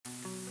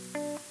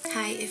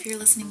Hi, if you're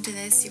listening to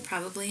this, you're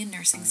probably in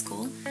nursing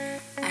school.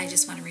 I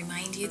just want to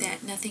remind you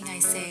that nothing I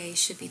say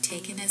should be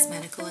taken as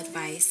medical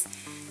advice,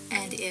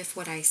 and if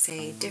what I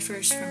say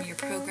differs from your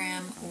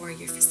program or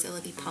your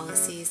facility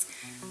policies,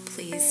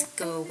 please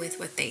go with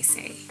what they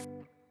say.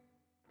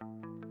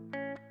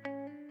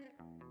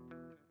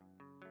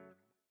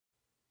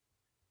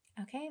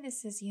 Okay,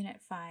 this is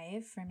Unit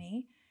 5 for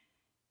me,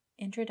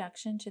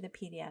 Introduction to the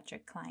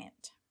Pediatric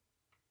Client.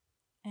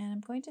 And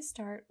I'm going to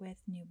start with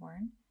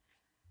newborn.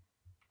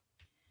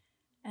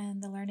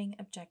 And the learning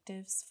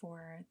objectives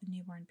for the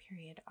newborn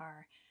period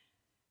are: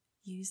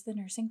 use the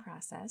nursing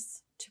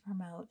process to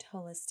promote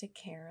holistic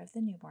care of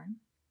the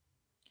newborn,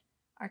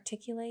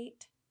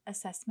 articulate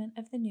assessment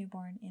of the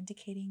newborn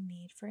indicating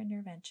need for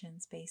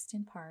interventions based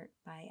in part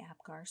by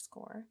APGAR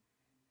score.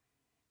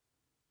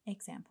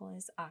 Example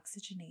is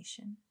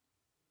oxygenation.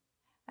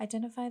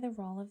 Identify the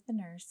role of the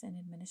nurse in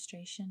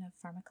administration of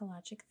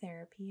pharmacologic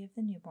therapy of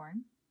the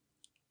newborn.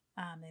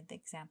 The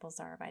examples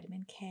are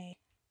vitamin K,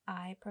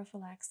 eye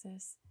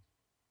prophylaxis,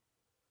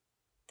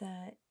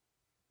 the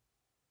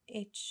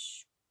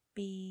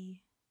HBIG,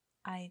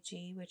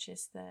 which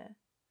is the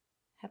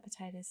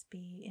hepatitis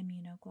B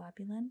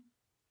immunoglobulin,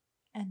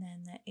 and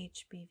then the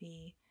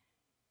HBV,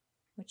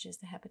 which is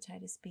the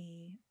hepatitis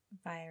B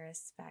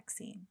virus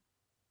vaccine.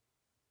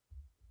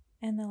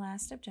 And the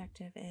last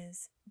objective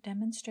is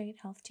demonstrate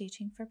health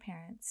teaching for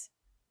parents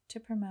to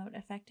promote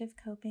effective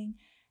coping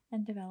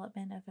and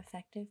development of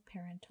effective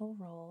parental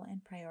role in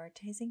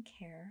prioritizing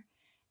care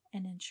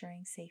and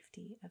ensuring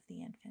safety of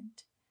the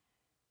infant.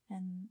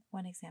 And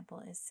one example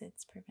is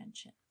SIDS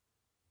prevention.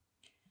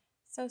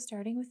 So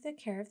starting with the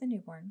care of the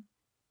newborn,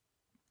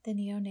 the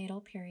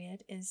neonatal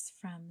period is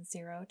from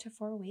 0 to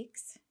 4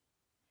 weeks.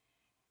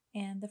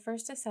 And the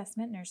first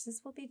assessment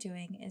nurses will be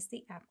doing is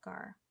the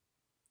APGAR.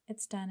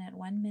 It's done at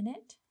 1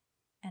 minute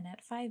and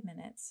at 5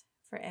 minutes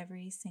for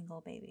every single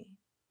baby.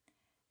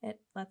 It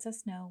lets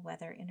us know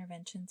whether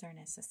interventions are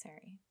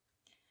necessary.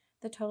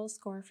 The total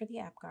score for the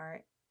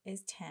APGAR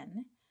is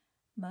 10.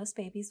 Most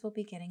babies will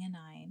be getting a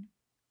 9.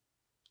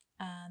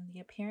 The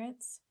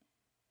appearance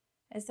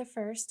is the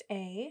first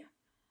A.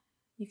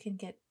 You can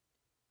get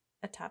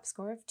a top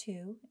score of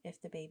 2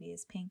 if the baby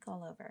is pink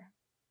all over.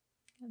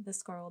 The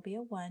score will be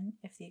a 1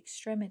 if the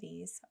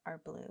extremities are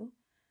blue,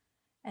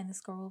 and the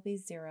score will be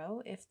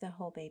 0 if the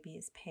whole baby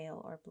is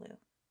pale or blue.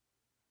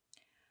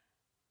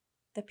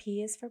 The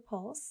P is for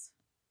pulse.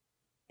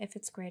 If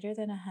it's greater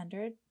than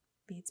 100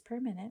 beats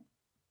per minute,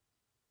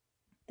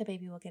 the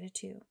baby will get a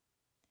 2.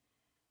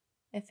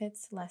 If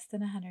it's less than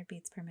 100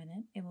 beats per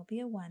minute, it will be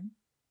a 1,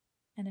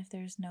 and if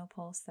there's no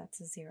pulse, that's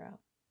a 0.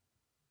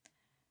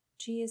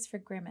 G is for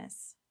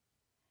grimace.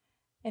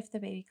 If the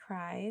baby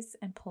cries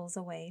and pulls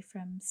away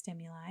from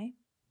stimuli,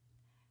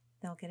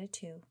 they'll get a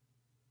 2.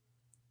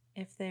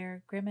 If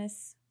their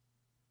grimace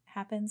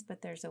happens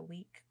but there's a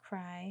weak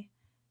cry,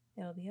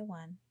 it'll be a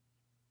 1.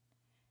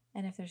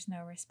 And if there's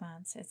no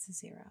response, it's a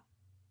 0.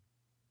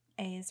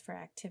 A is for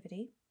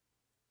activity.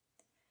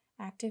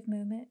 Active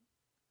movement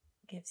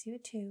gives you a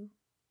 2.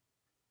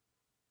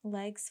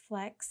 Legs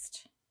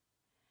flexed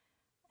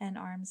and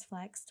arms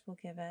flexed will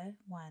give a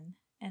 1.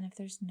 And if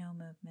there's no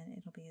movement,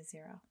 it'll be a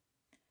 0.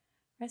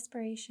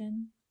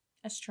 Respiration,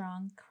 a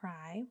strong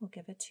cry will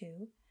give a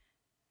 2.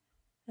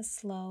 A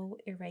slow,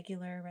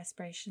 irregular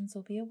respirations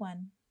will be a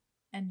 1,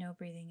 and no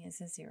breathing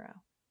is a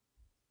 0.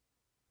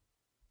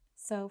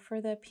 So for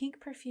the pink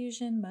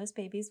perfusion, most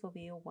babies will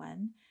be a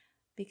 1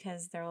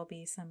 because there will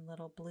be some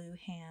little blue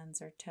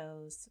hands or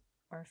toes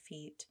or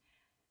feet.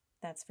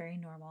 That's very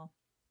normal.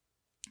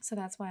 So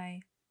that's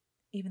why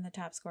even the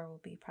top score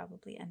will be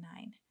probably a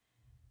 9.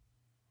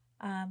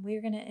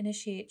 We're going to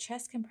initiate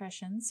chest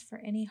compressions for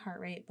any heart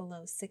rate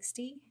below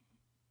 60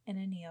 in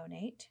a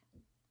neonate.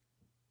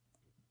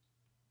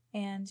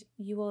 And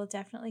you will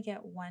definitely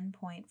get 1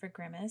 point for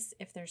grimace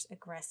if there's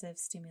aggressive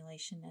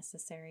stimulation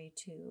necessary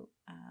to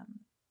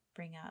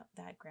bring out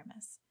that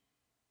grimace.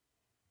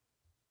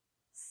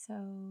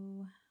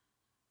 So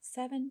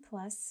 7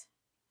 plus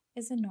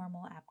is a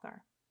normal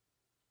APGAR.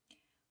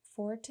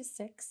 4 to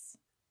 6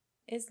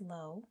 is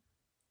low,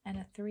 and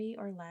a 3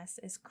 or less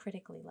is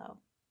critically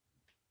low.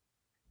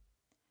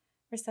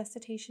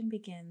 Resuscitation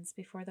begins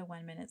before the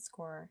 1 minute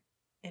score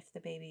if the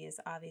baby is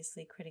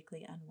obviously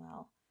critically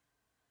unwell.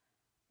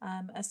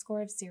 A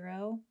score of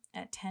 0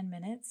 at 10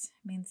 minutes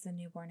means the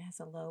newborn has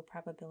a low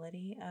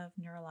probability of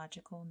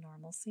neurological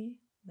normalcy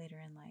later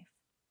in life.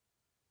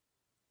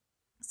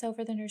 So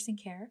for the nursing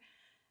care,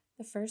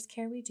 the first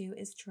care we do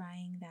is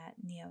drying that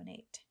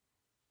neonate.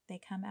 They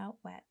come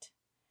out wet.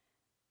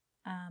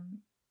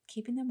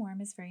 Keeping them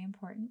warm is very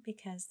important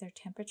because their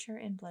temperature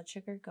and blood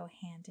sugar go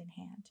hand in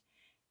hand.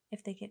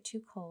 If they get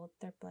too cold,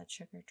 their blood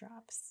sugar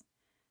drops.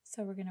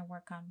 So we're going to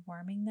work on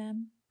warming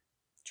them,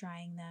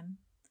 drying them,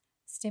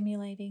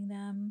 stimulating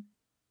them,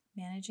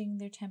 managing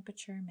their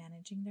temperature,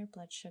 managing their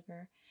blood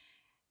sugar,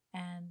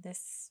 and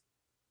this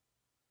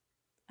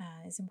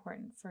is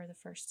important for the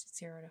first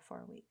 0 to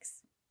 4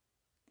 weeks.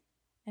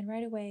 And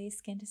right away,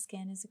 skin to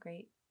skin is a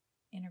great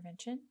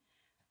intervention.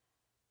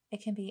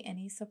 It can be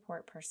any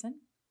support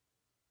person.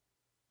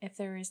 If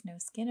there is no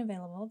skin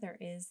available, there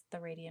is the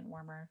radiant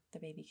warmer the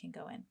baby can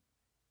go in.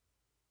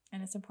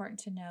 And it's important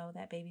to know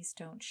that babies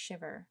don't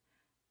shiver.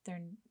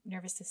 Their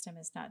nervous system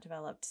is not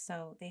developed,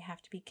 so they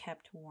have to be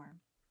kept warm.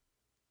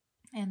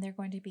 And they're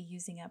going to be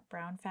using up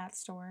brown fat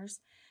stores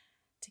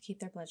to keep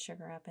their blood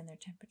sugar up and their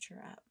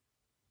temperature up.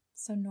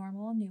 So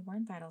normal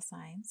newborn vital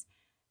signs,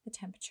 the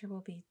temperature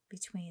will be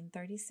between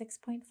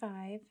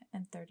 36.5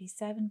 and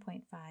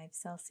 37.5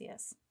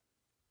 Celsius.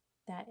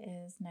 That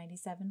is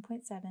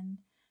 97.7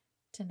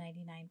 to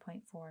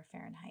 99.4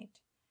 Fahrenheit.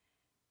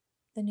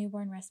 The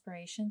newborn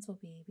respirations will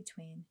be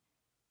between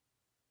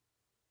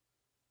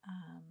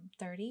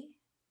 30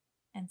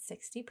 and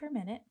 60 per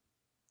minute.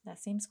 That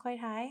seems quite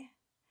high.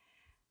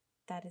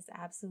 That is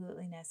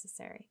absolutely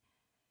necessary.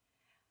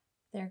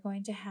 They're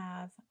going to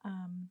have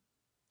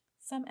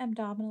some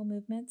abdominal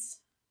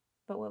movements,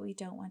 but what we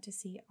don't want to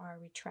see are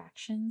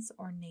retractions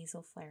or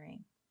nasal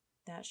flaring.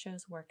 That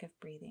shows work of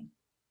breathing.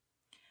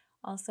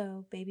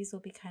 Also, babies will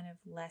be kind of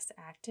less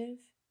active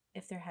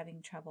if they're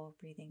having trouble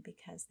breathing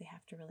because they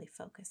have to really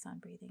focus on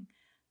breathing.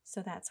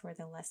 So that's where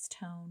the less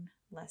tone,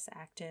 less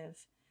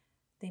active,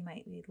 they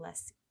might be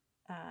less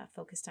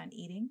focused on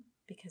eating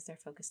because they're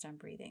focused on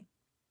breathing.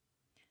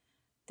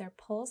 Their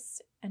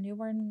pulse, a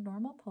newborn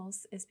normal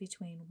pulse, is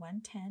between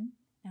 110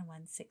 and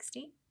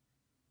 160.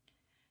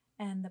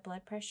 And the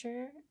blood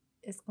pressure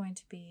is going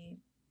to be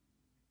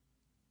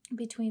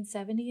between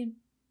 70 and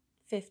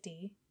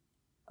 50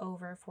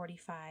 over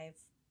 45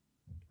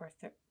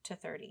 to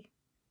 30.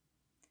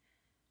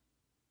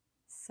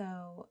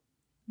 So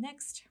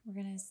next,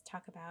 we're going to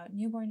talk about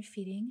newborn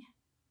feeding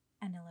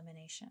and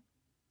elimination.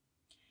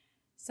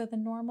 So the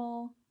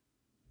normal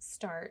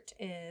start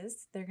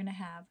is they're going to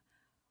have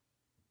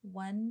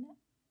one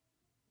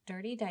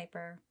dirty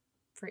diaper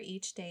for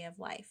each day of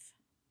life.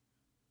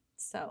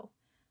 So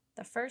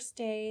the first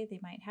day they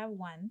might have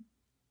one,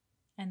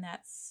 and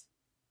that's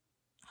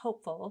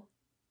hopeful.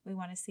 We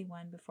want to see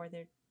one before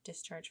they're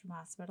discharged from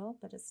hospital,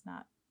 but it's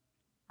not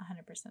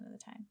 100% of the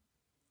time.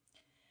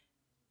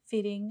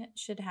 Feeding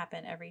should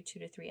happen every 2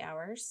 to 3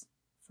 hours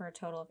for a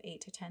total of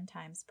 8 to 10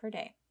 times per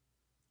day.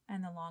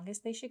 And the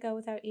longest they should go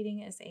without eating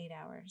is 8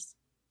 hours.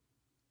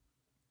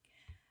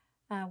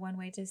 One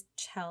way to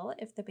tell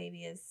if the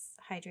baby is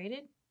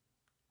hydrated,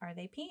 are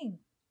they peeing?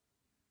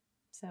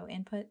 So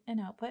input and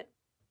output,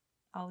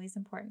 always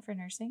important for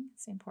nursing.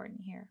 It's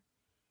important here.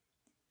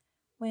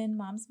 When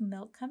mom's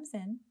milk comes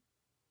in,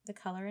 the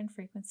color and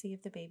frequency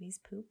of the baby's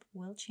poop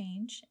will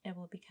change. It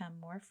will become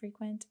more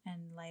frequent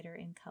and lighter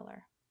in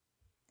color.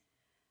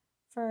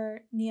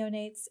 For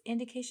neonates,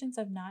 indications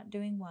of not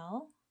doing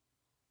well,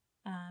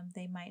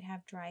 they might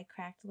have dry,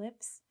 cracked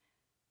lips.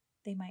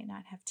 They might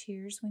not have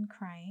tears when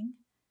crying.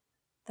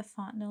 The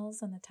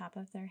fontanelles on the top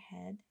of their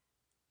head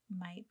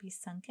might be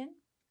sunken,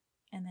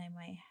 and they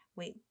might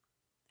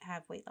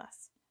have weight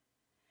loss.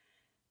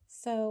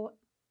 So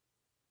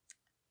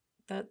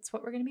that's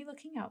what we're going to be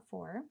looking out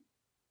for.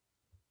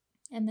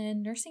 And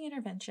then nursing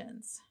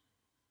interventions.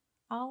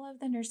 All of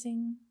the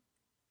nursing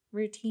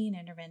routine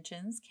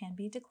interventions can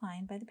be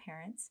declined by the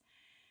parents,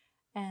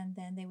 and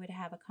then they would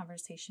have a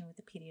conversation with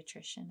the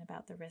pediatrician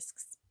about the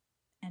risks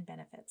and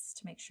benefits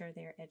to make sure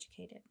they're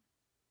educated.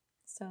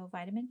 So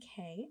vitamin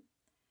K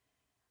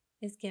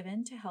is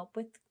given to help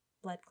with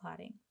blood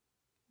clotting.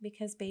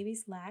 Because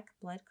babies lack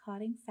blood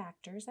clotting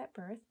factors at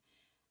birth,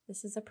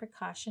 this is a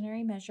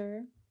precautionary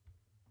measure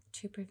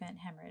to prevent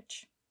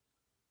hemorrhage.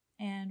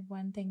 And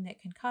one thing that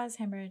can cause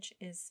hemorrhage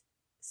is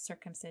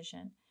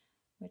circumcision,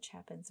 which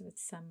happens with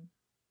some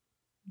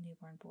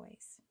newborn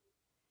boys.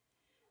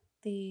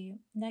 The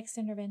next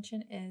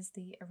intervention is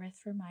the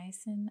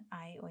erythromycin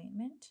eye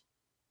ointment.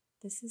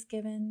 This is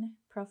given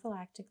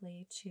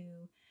prophylactically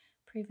to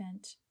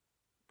prevent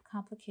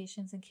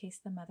complications in case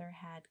the mother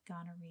had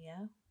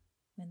gonorrhea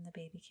when the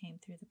baby came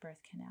through the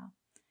birth canal.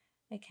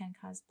 It can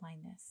cause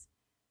blindness.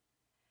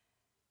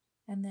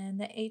 And then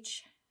the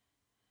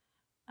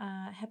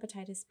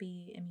hepatitis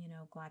B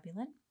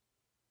immunoglobulin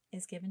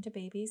is given to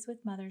babies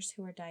with mothers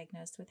who are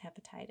diagnosed with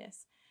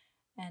hepatitis.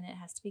 And it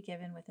has to be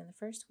given within the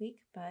first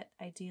week, but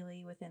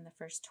ideally within the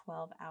first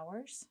 12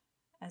 hours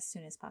as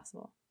soon as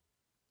possible.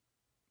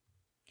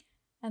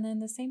 And then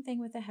the same thing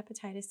with the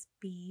hepatitis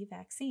B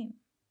vaccine.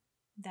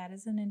 That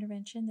is an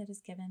intervention that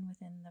is given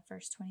within the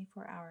first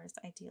 24 hours,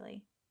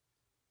 ideally.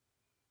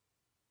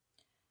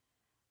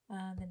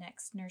 The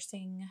next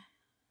nursing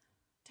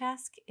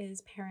task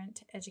is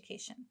parent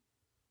education.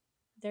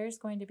 There's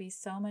going to be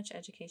so much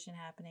education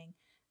happening.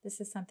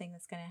 This is something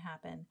that's going to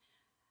happen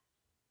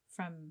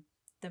from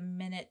the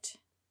minute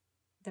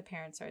the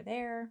parents are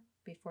there,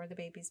 before the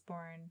baby's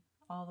born,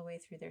 all the way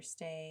through their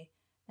stay,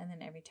 and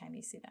then every time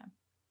you see them.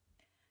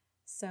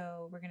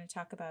 So we're going to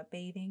talk about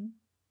bathing,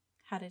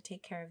 how to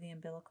take care of the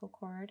umbilical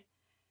cord,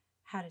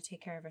 how to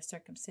take care of a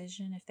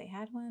circumcision if they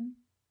had one,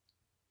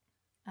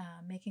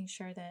 making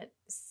sure that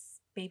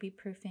baby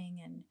proofing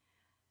and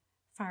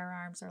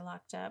firearms are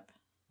locked up,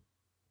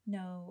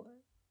 no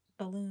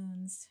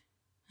balloons,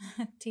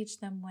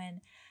 teach them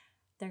when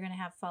they're going to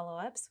have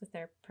follow-ups with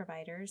their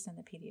providers and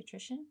the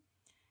pediatrician,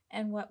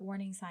 and what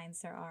warning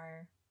signs there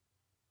are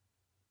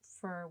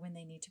for when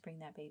they need to bring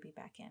that baby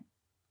back in.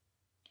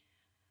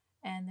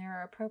 And there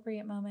are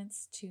appropriate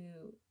moments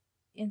to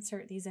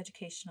insert these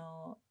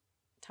educational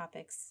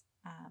topics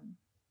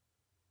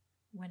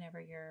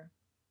whenever you're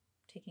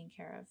taking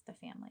care of the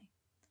family.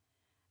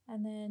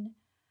 And then,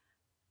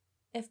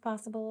 if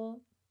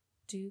possible,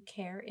 do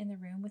care in the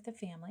room with the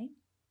family,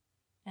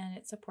 and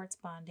it supports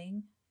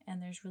bonding,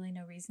 and there's really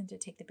no reason to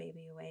take the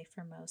baby away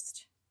for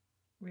most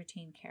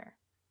routine care.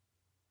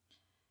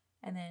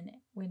 And then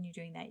when you're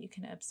doing that, you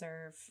can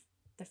observe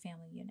the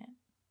family unit,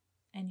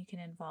 and you can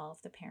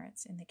involve the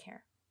parents in the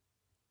care,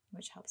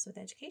 which helps with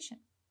education.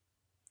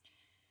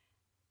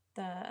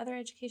 The other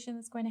education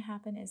that's going to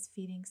happen is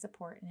feeding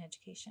support and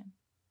education.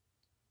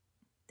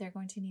 They're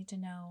going to need to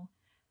know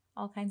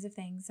all kinds of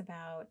things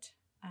about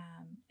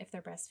if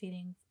they're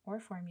breastfeeding or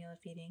formula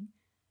feeding.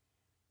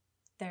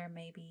 There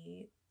may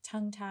be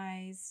tongue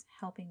ties,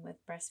 helping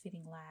with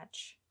breastfeeding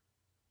latch,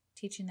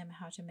 teaching them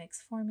how to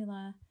mix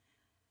formula,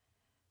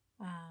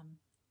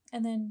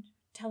 and then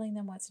telling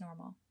them what's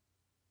normal.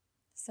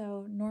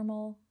 So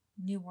normal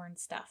newborn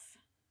stuff.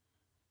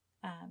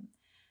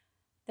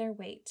 Their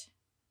weight.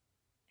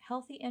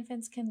 Healthy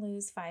infants can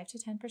lose 5 to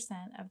 10%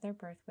 of their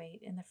birth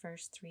weight in the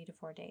first 3 to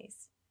 4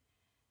 days.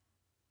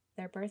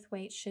 Their birth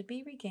weight should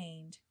be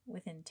regained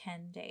within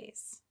 10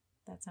 days.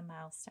 That's a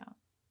milestone.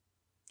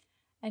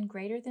 And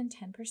greater than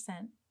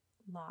 10%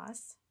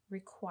 loss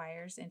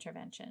requires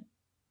intervention.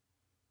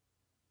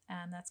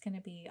 That's going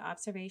to be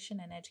observation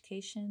and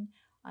education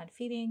on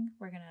feeding.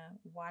 We're going to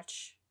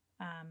watch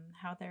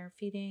how they're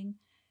feeding,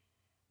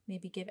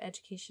 maybe give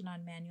education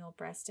on manual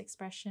breast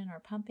expression or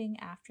pumping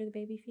after the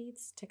baby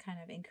feeds to kind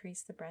of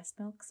increase the breast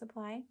milk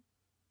supply.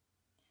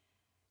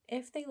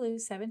 If they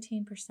lose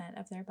 17%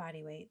 of their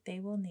body weight, they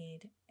will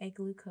need a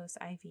glucose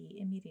IV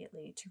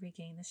immediately to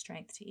regain the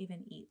strength to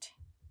even eat.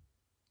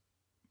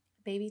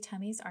 Baby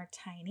tummies are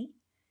tiny,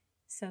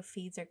 so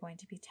feeds are going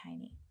to be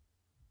tiny.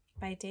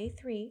 By day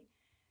 3,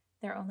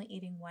 they're only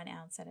eating 1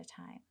 ounce at a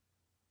time,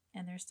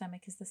 and their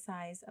stomach is the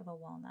size of a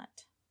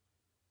walnut.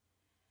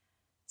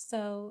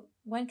 So,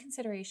 one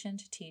consideration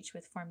to teach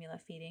with formula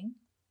feeding,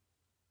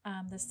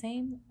 the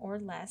same or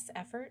less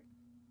effort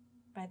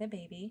by the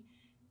baby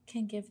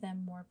can give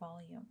them more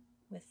volume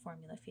with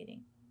formula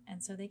feeding,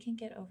 and so they can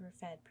get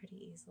overfed pretty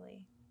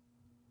easily.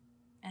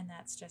 And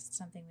that's just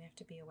something we have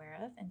to be aware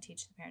of and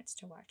teach the parents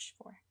to watch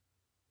for.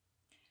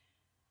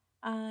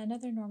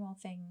 Another normal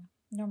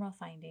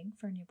finding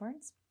for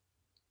newborns,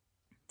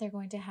 they're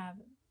going to have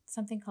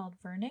something called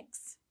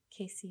vernix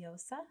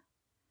caseosa,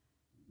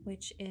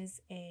 which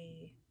is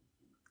a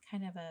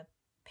kind of a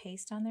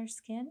paste on their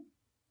skin.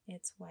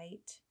 It's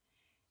white.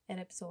 It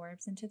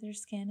absorbs into their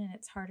skin and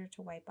it's harder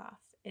to wipe off.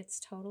 It's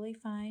totally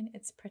fine.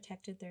 It's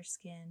protected their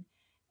skin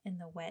in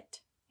the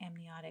wet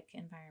amniotic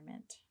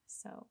environment.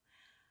 So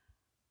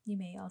you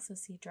may also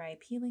see dry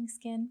peeling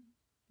skin.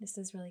 This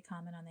is really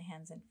common on the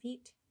hands and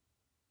feet.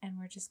 And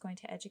we're just going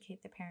to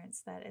educate the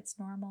parents that it's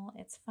normal,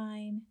 it's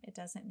fine, it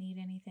doesn't need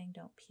anything,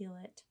 don't peel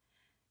it.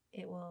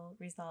 It will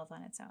resolve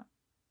on its own.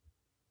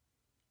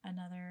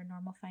 Another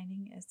normal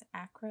finding is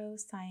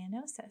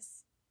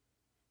acrocyanosis.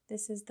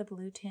 This is the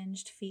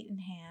blue-tinged feet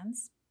and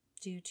hands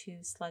due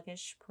to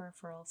sluggish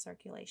peripheral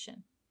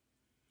circulation.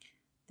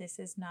 This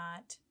is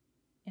not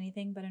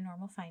anything but a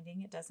normal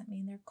finding. It doesn't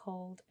mean they're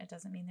cold. It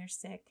doesn't mean they're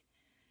sick.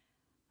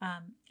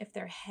 If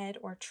their head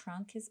or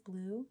trunk is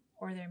blue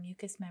or their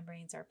mucous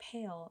membranes are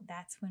pale,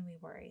 that's when we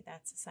worry.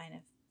 That's a sign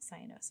of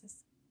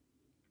cyanosis.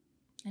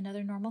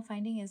 Another normal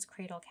finding is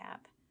cradle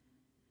cap.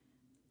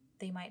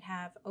 They might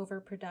have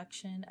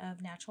overproduction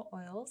of natural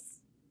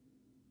oils,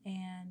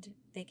 and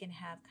they can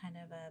have kind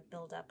of a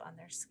buildup on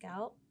their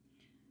scalp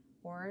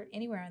or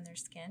anywhere on their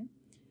skin.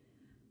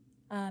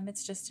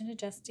 It's just an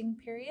adjusting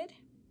period,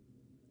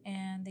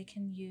 and they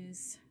can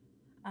use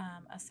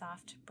a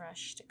soft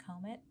brush to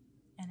comb it,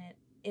 and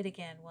it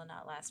again will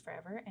not last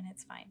forever, and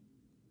it's fine.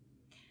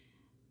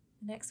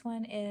 The next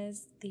one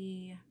is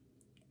the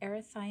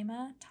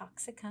erythema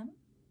toxicum.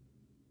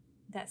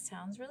 That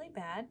sounds really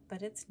bad,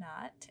 but it's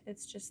not.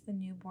 It's just the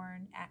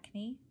newborn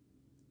acne.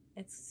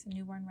 It's a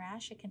newborn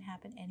rash. It can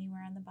happen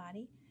anywhere on the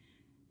body,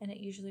 and it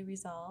usually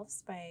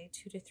resolves by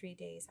 2 to 3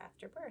 days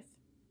after birth.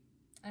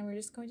 And we're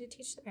just going to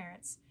teach the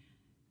parents,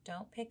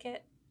 don't pick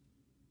it,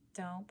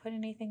 don't put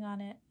anything on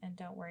it, and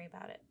don't worry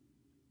about it.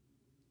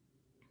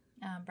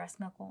 Breast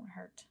milk won't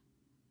hurt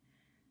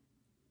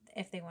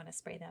if they want to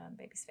spray that on the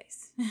baby's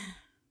face.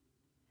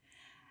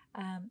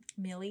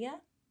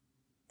 Milia,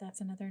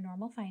 that's another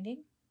normal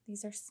finding.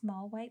 These are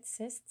small white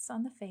cysts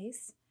on the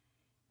face,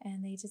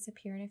 and they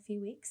disappear in a few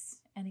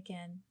weeks. And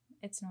again,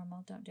 it's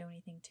normal. Don't do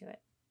anything to it.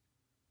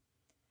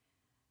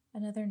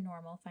 Another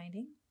normal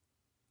finding,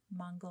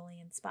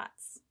 Mongolian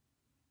spots.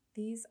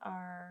 It's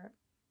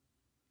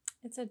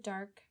a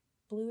dark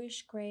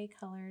bluish gray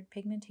colored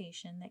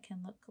pigmentation that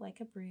can look like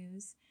a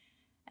bruise,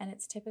 and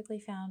it's typically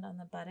found on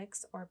the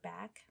buttocks or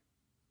back,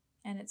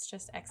 and it's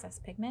just excess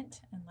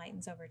pigment and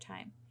lightens over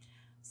time.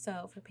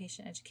 So for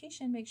patient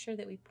education, make sure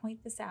that we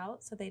point this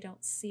out so they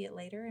don't see it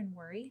later and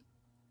worry.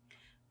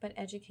 but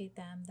educate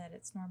them that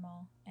it's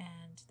normal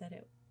and that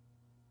it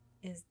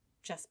is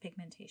just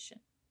pigmentation.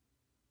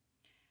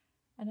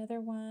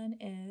 Another one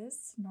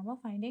is normal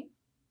finding,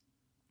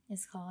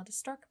 is called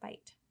stork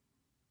bite.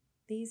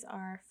 These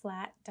are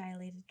flat,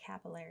 dilated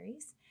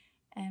capillaries,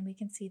 and we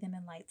can see them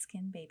in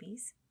light-skinned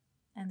babies.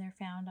 And they're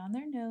found on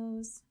their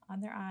nose,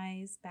 on their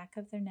eyes, back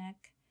of their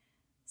neck,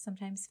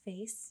 sometimes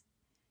face,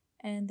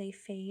 and they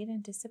fade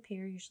and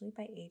disappear usually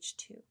by age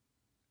 2.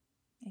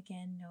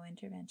 Again, no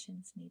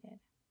interventions needed.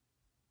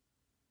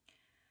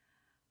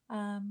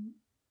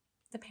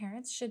 The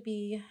parents should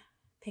be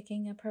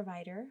picking a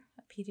provider,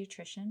 a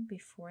pediatrician,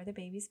 before the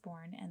baby's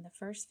born, and the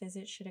first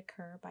visit should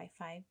occur by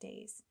 5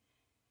 days.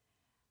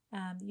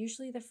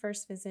 Usually the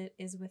first visit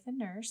is with a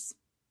nurse,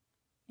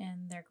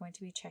 and they're going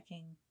to be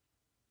checking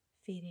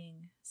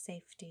feeding,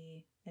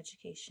 safety,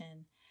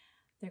 education.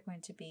 They're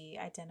going to be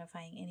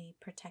identifying any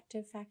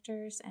protective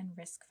factors and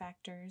risk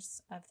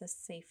factors of the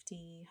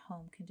safety,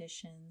 home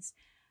conditions.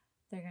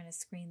 They're going to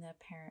screen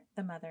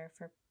the mother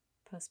for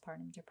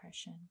postpartum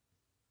depression.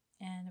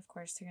 And of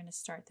course, they're going to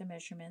start the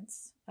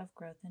measurements of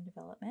growth and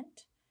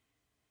development.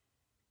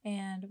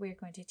 And we're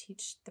going to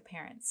teach the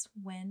parents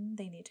when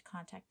they need to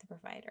contact the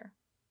provider.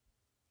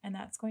 And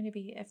that's going to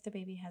be if the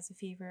baby has a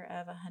fever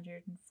of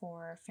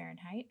 104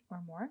 Fahrenheit or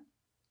more,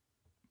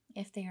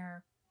 if they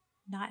are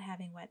not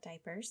having wet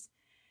diapers,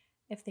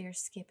 if they are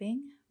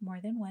skipping more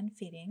than one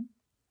feeding.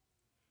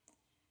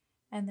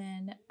 And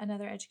then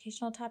another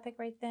educational topic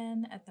right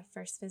then at the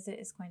first visit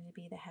is going to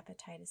be the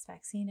hepatitis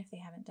vaccine if they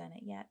haven't done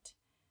it yet.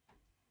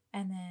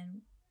 And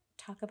then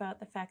talk about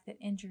the fact that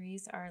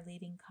injuries are a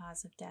leading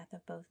cause of death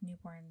of both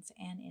newborns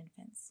and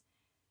infants.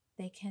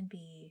 They can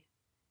be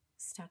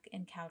stuck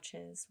in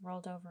couches,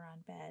 rolled over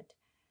on bed,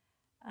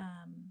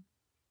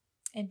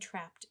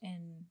 entrapped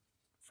in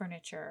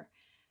furniture.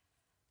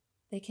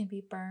 They can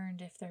be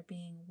burned if they're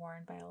being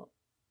worn by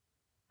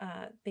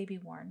baby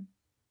worn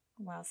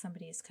while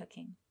somebody is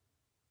cooking.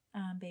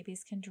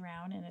 Babies can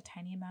drown in a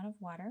tiny amount of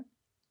water,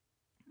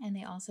 and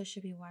they also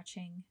should be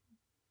watching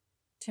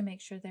to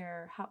make sure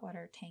their hot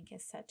water tank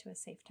is set to a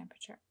safe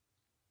temperature.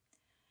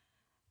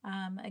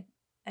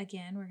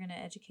 Again, we're going to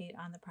educate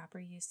on the proper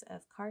use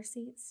of car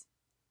seats.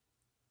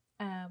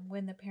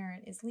 When the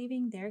parent is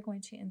leaving, they're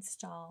going to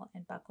install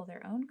and buckle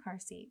their own car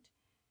seat,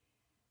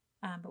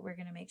 but we're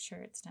going to make sure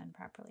it's done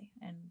properly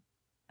and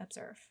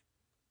observe.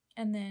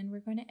 And then we're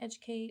going to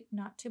educate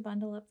not to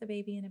bundle up the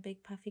baby in a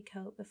big puffy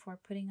coat before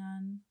putting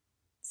on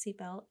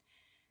seatbelt,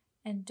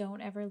 and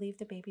don't ever leave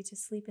the baby to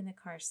sleep in the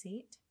car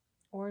seat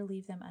or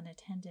leave them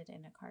unattended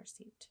in a car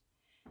seat.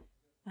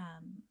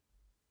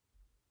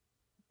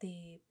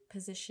 The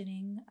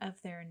positioning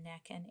of their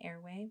neck and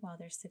airway while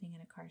they're sitting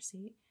in a car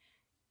seat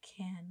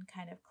can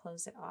kind of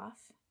close it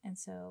off, and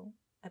so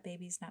a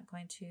baby's not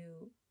going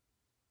to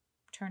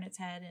turn its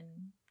head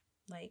and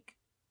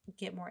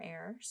get more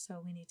air,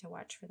 so we need to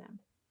watch for them.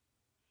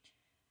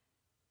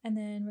 And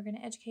then we're going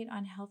to educate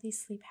on healthy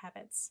sleep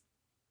habits.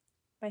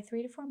 By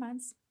 3 to 4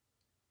 months,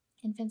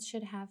 infants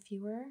should have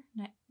fewer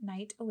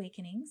night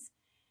awakenings,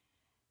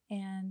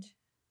 and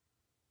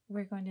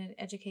we're going to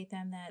educate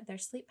them that their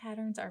sleep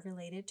patterns are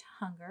related to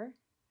hunger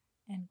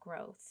and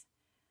growth.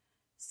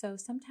 So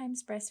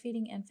sometimes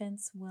breastfeeding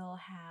infants will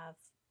have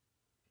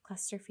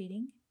cluster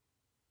feeding,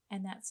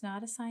 and that's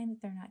not a sign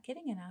that they're not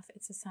getting enough.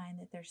 It's a sign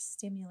that they're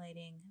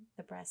stimulating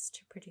the breast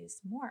to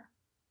produce more,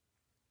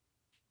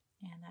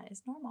 and that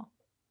is normal.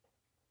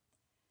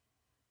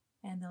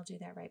 And they'll do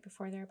that right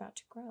before they're about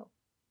to grow.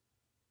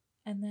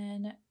 And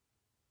then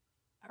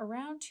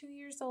around 2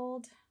 years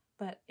old,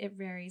 but it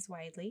varies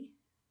widely,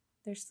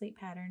 their sleep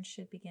patterns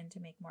should begin to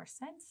make more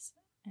sense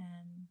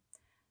and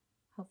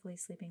hopefully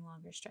sleeping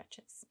longer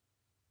stretches.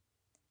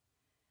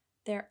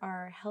 There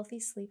are healthy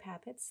sleep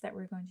habits that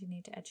we're going to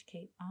need to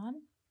educate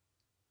on,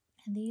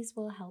 and these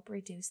will help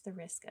reduce the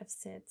risk of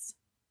SIDS.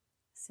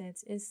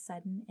 SIDS is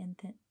sudden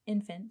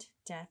infant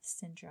death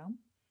syndrome,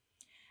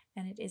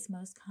 and it is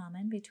most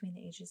common between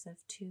the ages of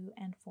 2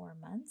 and 4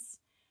 months.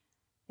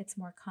 It's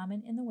more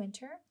common in the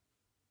winter,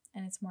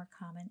 and it's more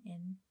common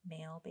in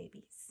male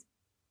babies.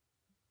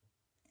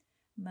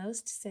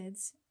 Most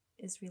SIDS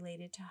is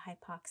related to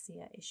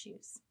hypoxia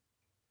issues.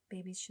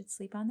 Babies should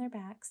sleep on their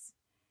backs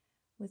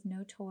with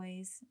no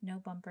toys, no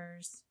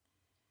bumpers,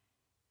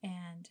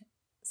 and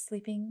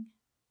sleeping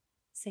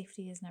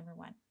safety is number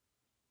one.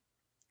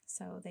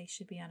 So they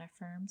should be on a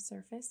firm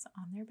surface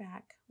on their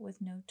back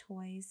with no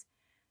toys,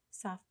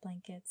 soft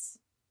blankets,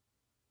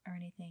 or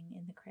anything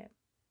in the crib.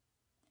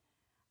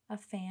 A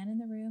fan in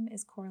the room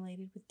is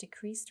correlated with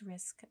decreased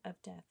risk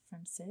of death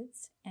from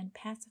SIDS, and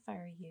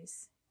pacifier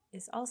use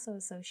is also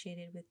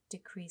associated with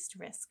decreased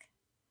risk.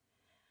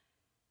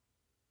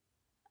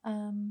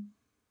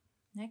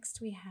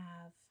 Next we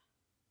have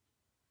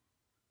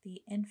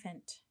the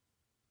infant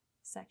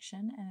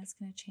section, and it's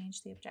going to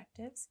change the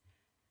objectives.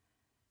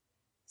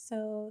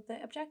 So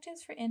the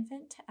objectives for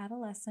infant to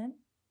adolescent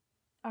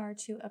are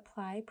to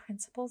apply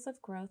principles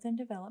of growth and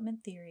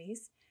development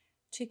theories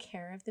to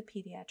care of the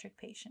pediatric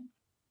patient.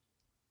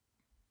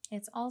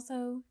 It's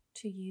also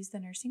to use the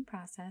nursing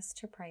process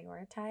to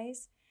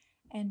prioritize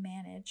and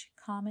manage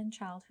common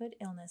childhood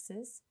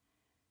illnesses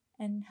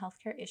and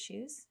healthcare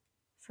issues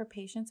for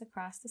patients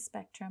across the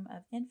spectrum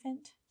of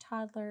infant,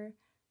 toddler,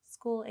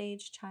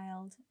 school-age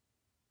child,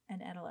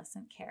 and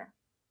adolescent care.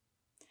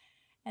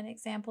 And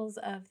examples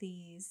of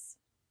these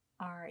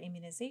are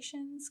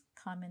immunizations,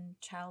 common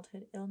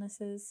childhood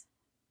illnesses,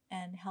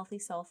 and healthy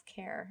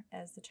self-care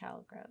as the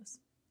child grows.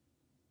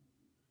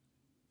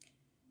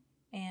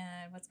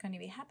 And what's going to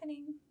be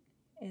happening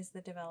is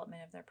the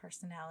development of their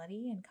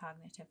personality and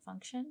cognitive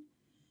function.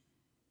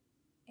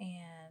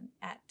 And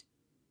at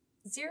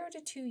 0 to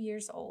 2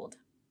 years old,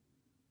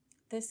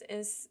 this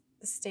is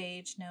the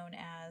stage known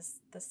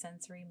as the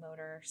sensory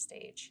motor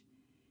stage.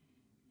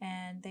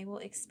 And they will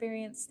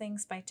experience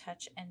things by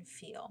touch and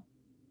feel.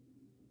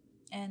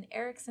 And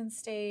Erickson's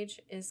stage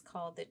is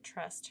called the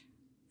trust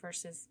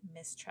versus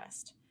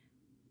mistrust.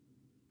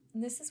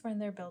 And this is when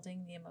they're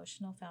building the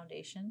emotional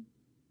foundation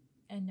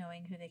and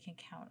knowing who they can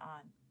count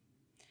on.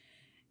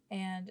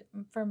 And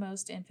for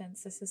most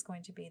infants, this is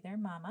going to be their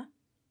mama.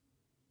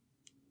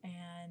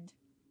 And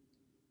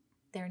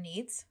their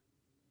needs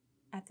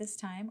at this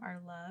time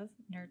are love,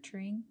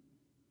 nurturing,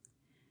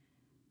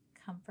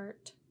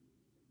 comfort.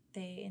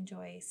 They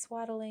enjoy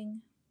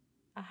swaddling,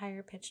 a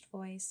higher pitched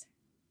voice,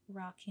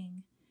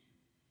 rocking,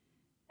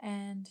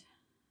 and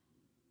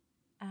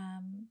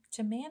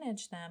to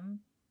manage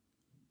them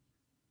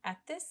at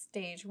this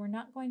stage, we're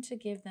not going to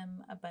give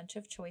them a bunch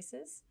of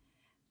choices,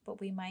 but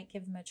we might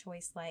give them a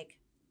choice like,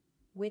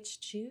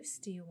 which juice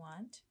do you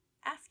want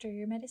after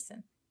your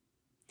medicine?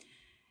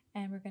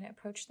 And we're going to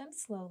approach them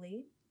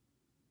slowly,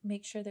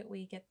 make sure that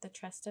we get the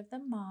trust of the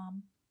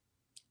mom,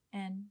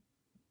 and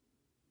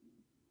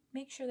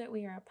make sure that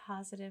we are a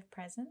positive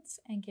presence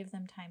and give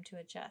them time to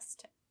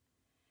adjust.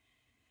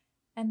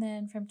 And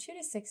then from 2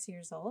 to 6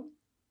 years old,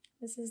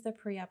 this is the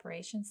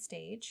pre-operation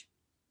stage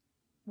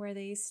where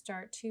they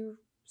start to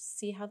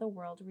see how the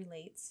world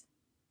relates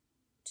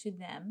to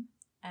them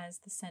as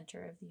the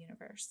center of the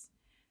universe.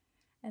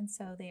 And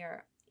so they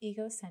are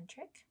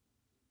egocentric.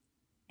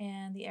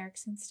 And the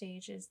Erickson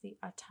stage is the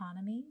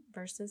autonomy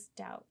versus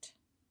doubt.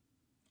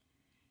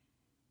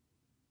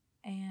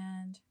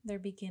 And they're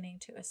beginning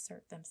to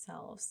assert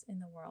themselves in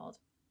the world.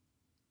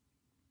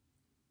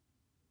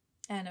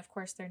 And of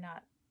course, they're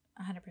not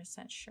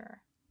 100%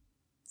 sure.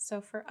 So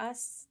for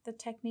us, the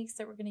techniques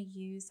that we're going to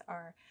use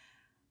are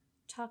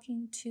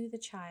talking to the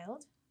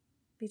child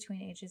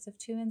between ages of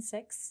 2 and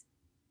 6.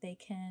 They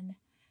can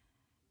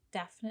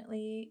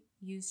definitely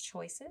use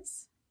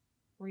choices,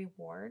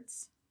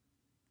 rewards.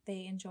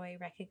 They enjoy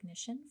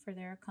recognition for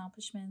their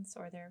accomplishments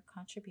or their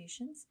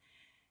contributions,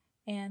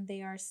 and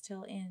they are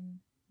still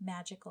in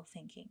magical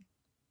thinking.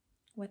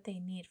 What they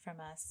need from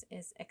us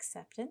is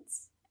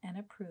acceptance and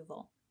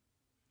approval.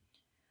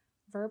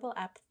 Verbal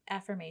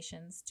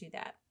affirmations do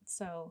that.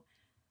 So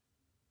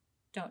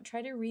don't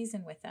try to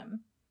reason with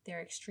them.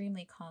 They're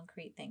extremely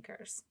concrete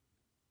thinkers.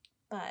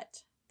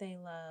 But they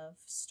love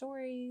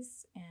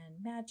stories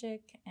and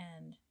magic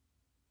and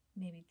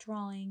maybe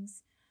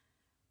drawings.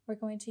 We're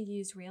going to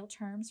use real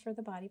terms for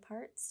the body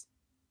parts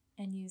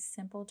and use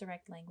simple,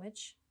 direct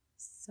language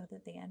so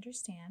that they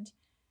understand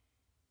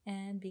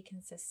and be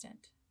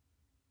consistent.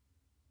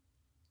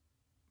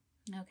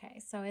 Okay,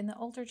 so in the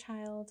older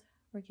child,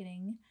 we're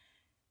getting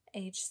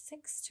age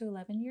 6 to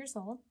 11 years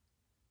old.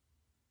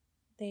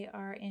 They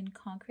are in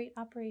concrete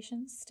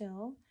operations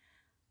still.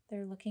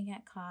 They're looking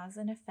at cause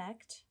and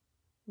effect.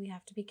 We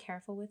have to be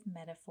careful with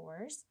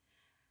metaphors.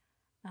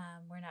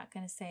 We're not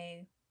going to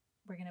say,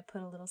 we're going to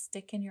put a little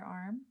stick in your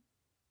arm,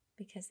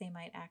 because they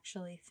might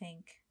actually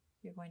think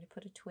you're going to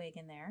put a twig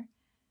in there.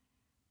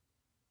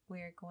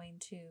 We're going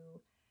to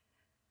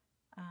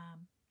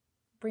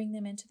bring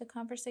them into the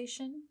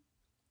conversation.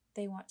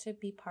 They want to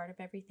be part of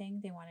everything.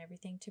 They want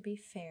everything to be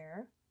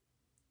fair.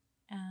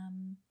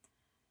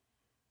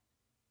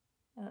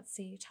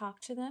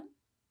 Talk to them,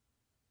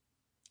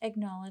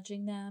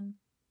 acknowledging them,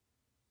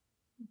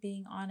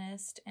 being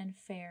honest and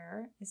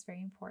fair is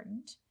very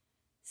important.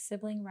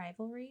 Sibling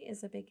rivalry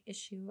is a big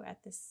issue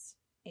at this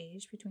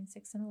age between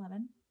 6 and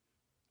 11,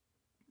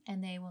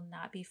 and they will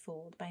not be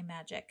fooled by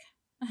magic.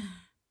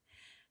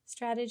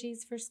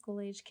 Strategies for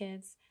school-age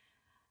kids.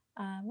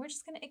 We're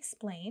just going to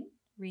explain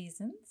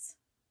reasons.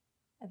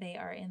 They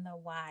are in the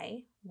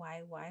why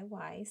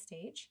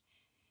stage.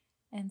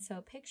 And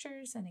so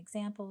pictures and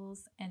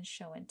examples and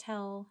show and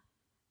tell.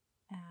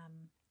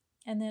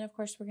 And then, of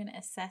course, we're going to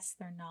assess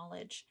their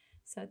knowledge.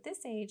 So at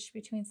this age,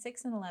 between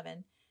 6 and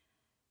 11,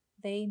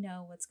 they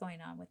know what's going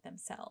on with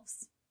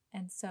themselves.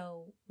 And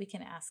so we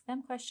can ask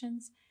them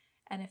questions.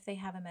 And if they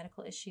have a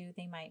medical issue,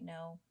 they might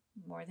know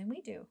more than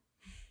we do.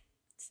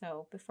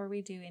 So before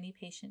we do any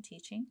patient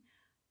teaching,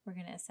 we're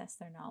going to assess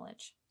their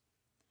knowledge.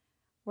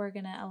 We're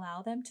going to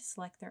allow them to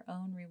select their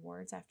own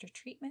rewards after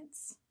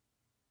treatments.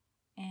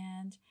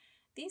 And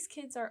these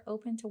kids are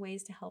open to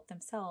ways to help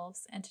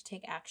themselves and to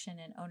take action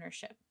and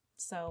ownership.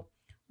 So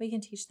we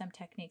can teach them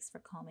techniques for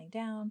calming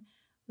down.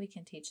 We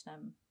can teach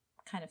them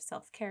kind of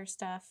self-care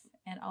stuff,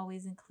 and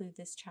always include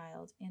this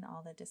child in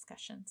all the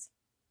discussions.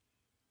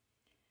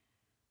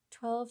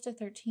 12 to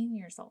 13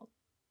 years old.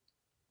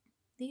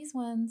 These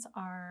ones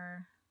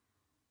are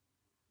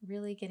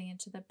really getting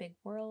into the big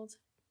world.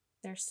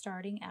 They're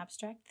starting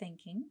abstract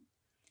thinking.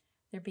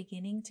 They're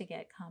beginning to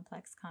get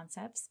complex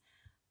concepts,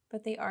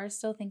 but they are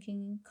still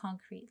thinking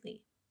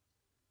concretely.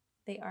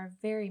 They are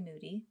very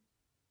moody,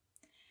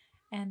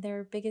 and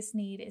their biggest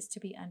need is to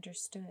be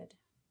understood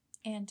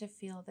and to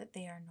feel that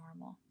they are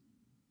normal.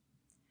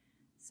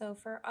 So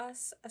for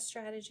us, a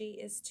strategy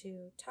is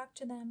to talk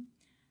to them,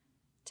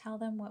 tell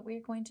them what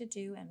we're going to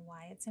do and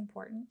why it's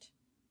important,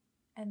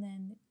 and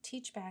then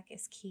teach back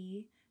is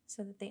key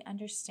so that they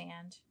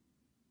understand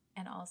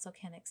and also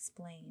can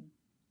explain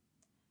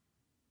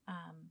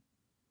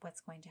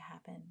what's going to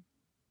happen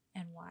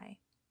and why.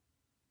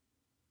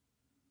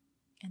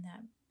 And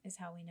that is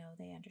how we know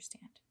they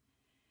understand.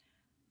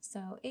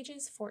 So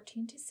ages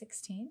 14 to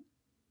 16,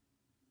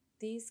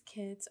 these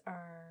kids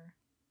are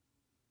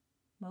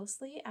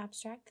mostly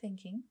abstract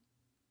thinking.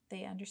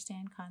 They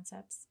understand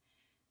concepts.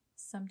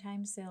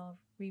 Sometimes they'll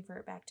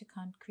revert back to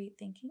concrete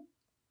thinking.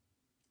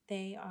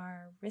 They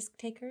are risk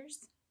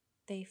takers.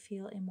 They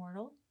feel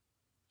immortal.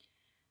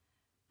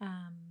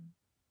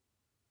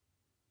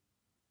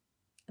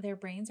 Their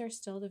brains are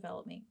still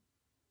developing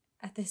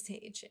at this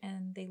age,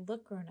 and they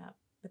look grown up,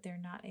 but they're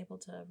not able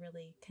to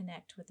really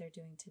connect what they're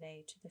doing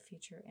today to the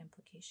future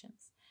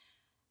implications.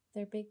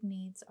 Their big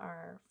needs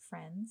are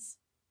friends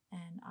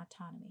and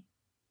autonomy.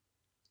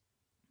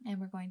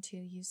 And we're going to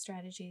use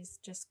strategies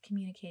just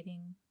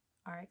communicating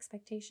our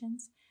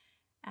expectations,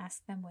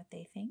 ask them what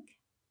they think,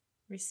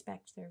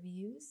 respect their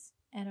views,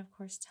 and of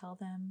course tell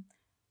them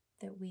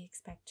that we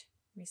expect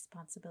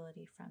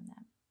responsibility from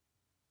them.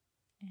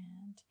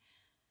 And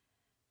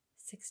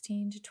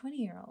 16 to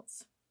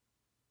 20-year-olds,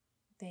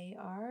 they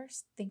are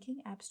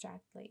thinking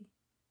abstractly,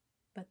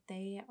 but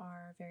they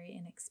are very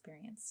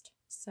inexperienced.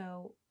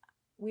 So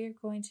we're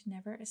going to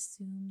never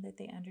assume that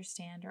they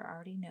understand or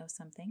already know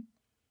something.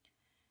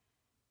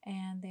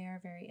 And they are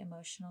very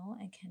emotional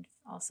and can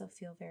also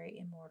feel very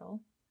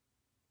immortal.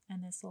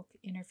 And this will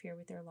interfere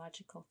with their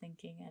logical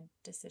thinking and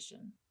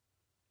decision.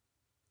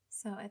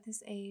 So at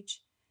this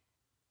age,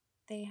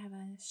 they have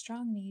a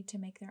strong need to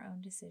make their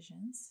own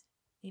decisions,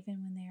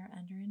 even when they are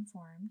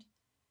underinformed.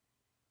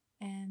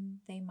 And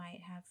they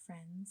might have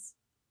friends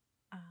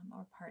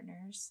or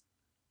partners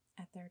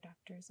at their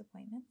doctor's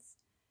appointments.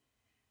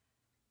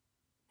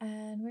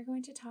 And we're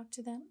going to talk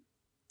to them,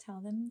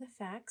 tell them the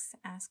facts,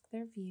 ask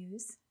their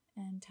views,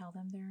 and tell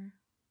them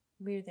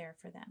we're there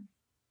for them.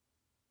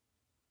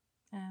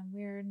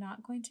 We're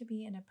not going to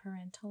be in a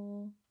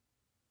parental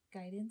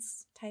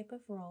guidance type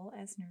of role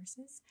as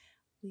nurses.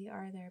 We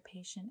are their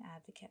patient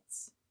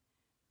advocates.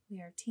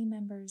 We are team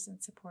members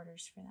and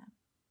supporters for them.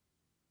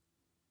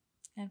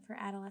 And for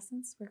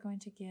adolescents, we're going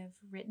to give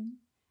written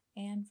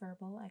and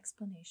verbal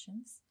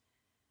explanations.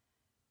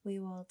 We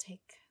will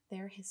take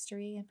their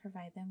history and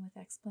provide them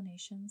with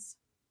explanations.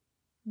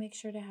 Make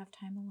sure to have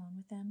time alone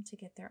with them to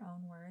get their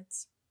own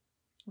words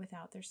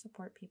without their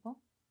support people.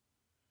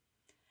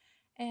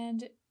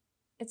 And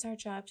it's our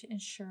job to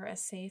ensure a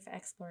safe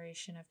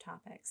exploration of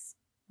topics.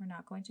 We're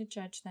not going to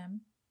judge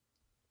them.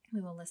 We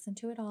will listen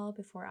to it all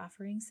before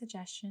offering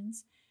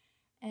suggestions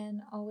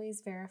and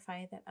always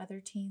verify that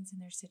other teens in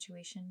their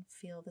situation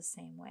feel the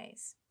same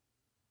ways.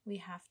 We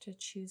have to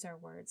choose our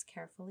words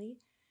carefully,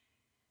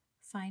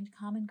 find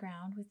common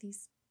ground with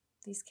these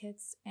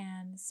kids,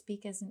 and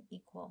speak as an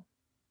equal.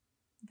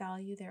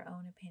 Value their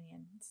own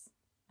opinions.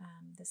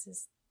 This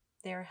is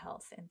their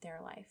health and their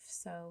life,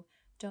 so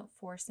don't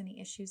force any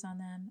issues on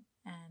them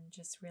and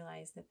just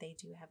realize that they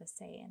do have a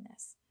say in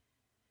this.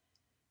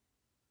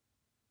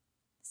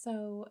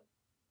 So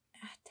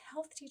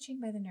health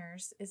teaching by the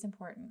nurse is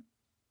important.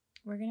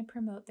 We're going to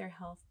promote their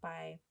health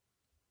by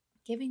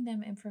giving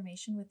them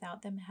information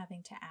without them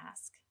having to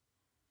ask.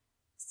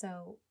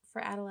 So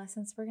for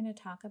adolescents, we're going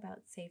to talk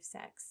about safe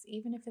sex.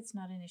 Even if it's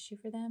not an issue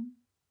for them,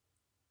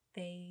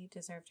 they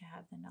deserve to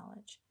have the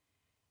knowledge.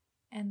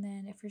 And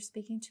then if we're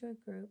speaking to a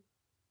group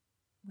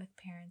with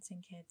parents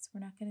and kids, we're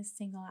not going to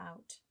single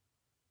out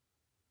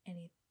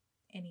any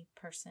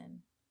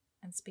person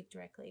and speak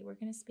directly. We're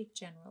going to speak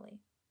generally.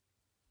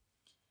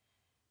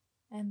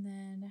 And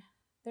then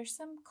there's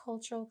some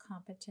cultural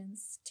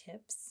competence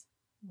tips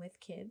with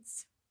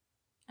kids.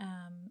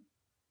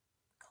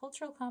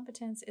 Cultural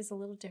competence is a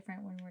little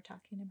different when we're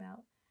talking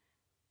about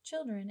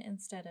children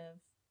instead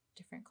of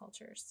different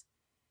cultures.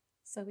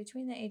 So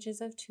between the ages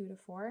of 2 to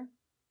 4,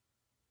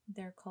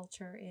 their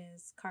culture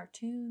is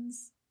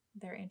cartoons.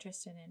 They're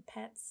interested in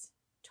pets,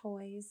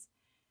 toys.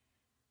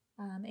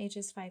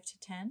 Ages 5 to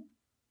 10,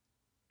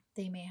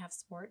 they may have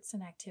sports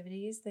and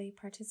activities they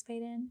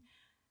participate in.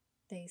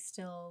 They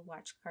still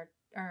watch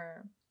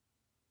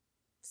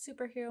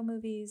superhero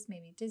movies,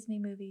 maybe Disney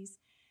movies.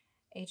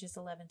 Ages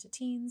 11 to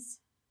teens,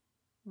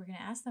 we're going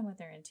to ask them what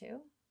they're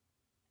into.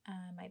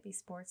 Might be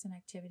sports and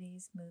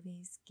activities,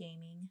 movies,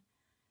 gaming,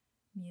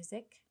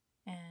 music,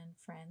 and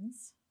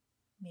friends,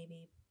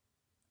 maybe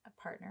a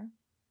partner.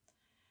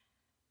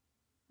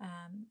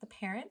 The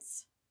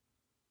parents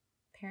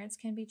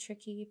can be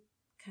tricky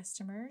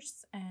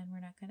customers, and we're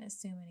not going to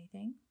assume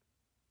anything.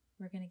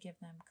 We're going to give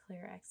them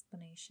clear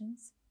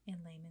explanations in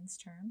layman's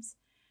terms.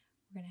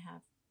 We're going to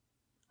have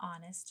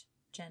honest,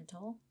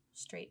 gentle,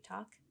 straight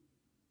talk.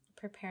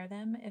 Prepare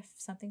them if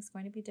something's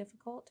going to be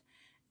difficult.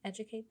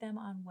 Educate them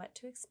on what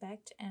to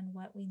expect and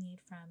what we need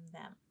from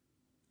them.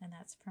 And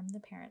that's from the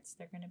parents.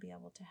 They're going to be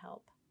able to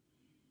help.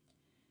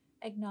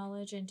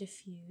 Acknowledge and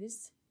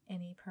diffuse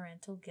any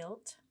parental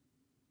guilt.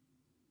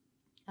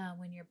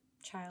 When your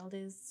child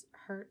is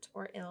hurt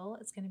or ill,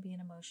 it's going to be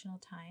an emotional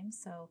time.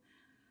 So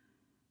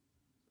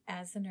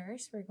as the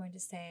nurse, we're going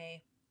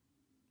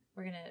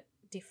to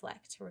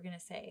deflect. We're going to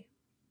say,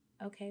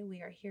 okay,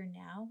 we are here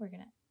now. We're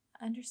going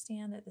to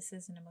understand that this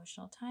is an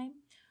emotional time.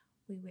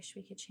 We wish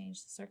we could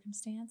change the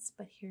circumstance,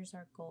 but here's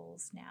our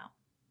goals now.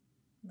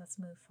 Let's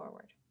move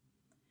forward.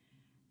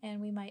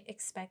 And we might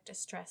expect a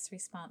stress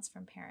response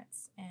from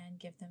parents and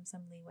give them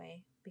some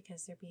leeway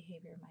because their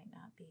behavior might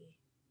not be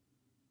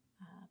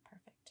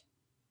perfect.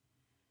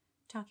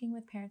 Talking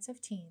with parents of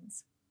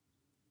teens.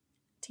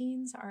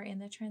 Teens are in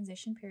the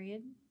transition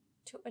period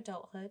to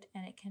adulthood,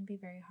 and it can be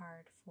very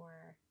hard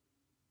for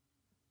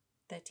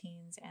the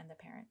teens and the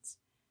parents.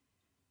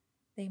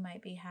 They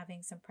might be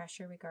having some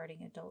pressure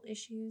regarding adult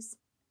issues,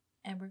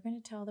 and we're going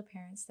to tell the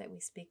parents that we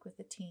speak with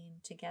the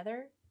teen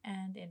together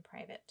and in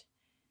private.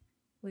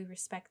 We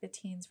respect the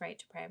teen's right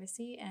to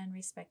privacy and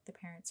respect the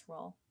parent's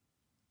role.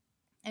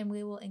 And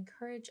we will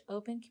encourage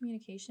open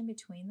communication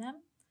between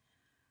them.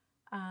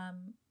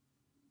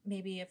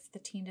 Maybe if the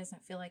teen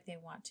doesn't feel like they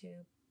want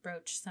to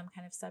broach some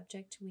kind of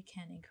subject, we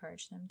can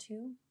encourage them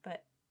to,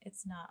 but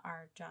it's not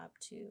our job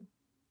to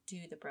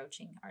do the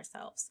broaching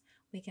ourselves.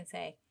 We can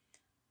say,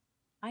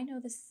 I know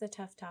this is a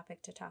tough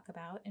topic to talk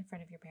about in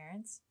front of your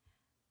parents,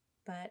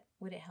 but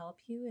would it help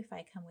you if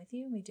I come with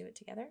you and we do it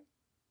together?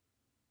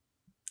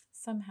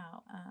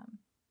 Somehow,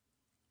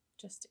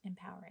 just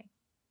empowering.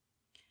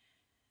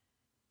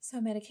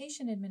 So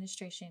medication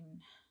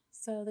administration.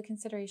 So the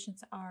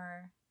considerations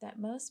are that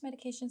most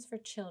medications for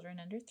children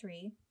under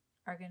 3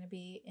 are going to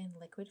be in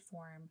liquid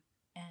form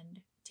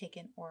and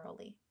taken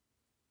orally.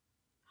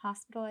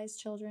 Hospitalized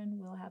children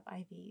will have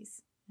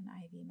IVs and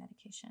IV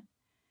medication.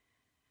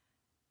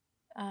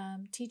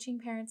 Teaching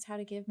parents how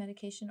to give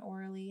medication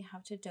orally, how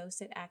to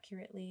dose it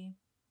accurately,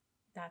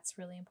 that's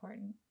really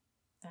important.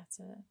 That's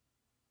a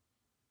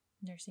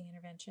nursing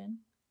intervention.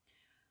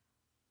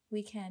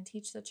 We can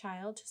teach the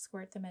child to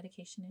squirt the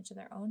medication into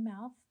their own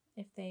mouth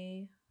if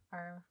they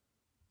are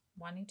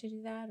wanting to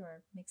do that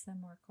or makes them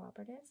more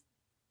cooperative.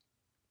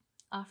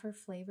 Offer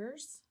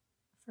flavors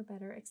for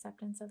better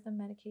acceptance of the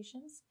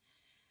medications.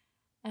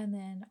 And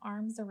then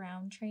arms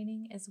around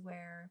training is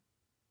where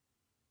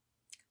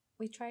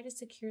we try to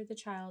secure the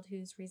child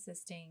who's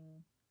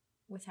resisting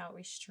without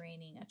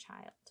restraining a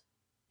child.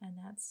 And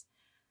that's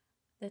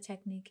the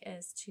technique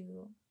is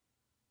to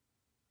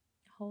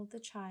hold the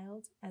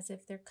child as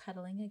if they're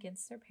cuddling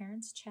against their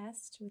parent's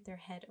chest with their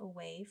head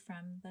away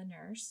from the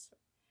nurse.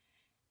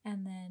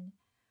 And then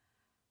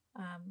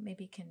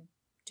maybe can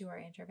do our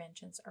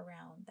interventions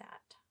around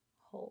that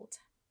hold.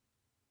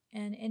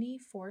 And any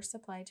force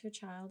applied to a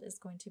child is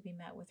going to be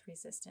met with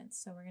resistance.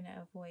 So we're going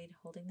to avoid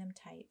holding them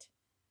tight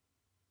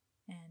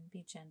and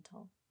be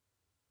gentle.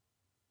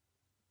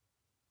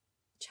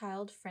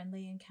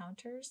 Child-friendly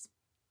encounters.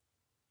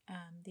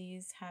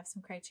 These have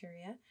some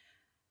criteria.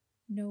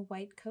 No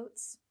white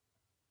coats.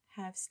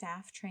 Have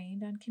staff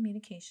trained on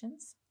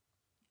communications.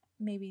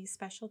 Maybe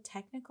special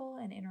technical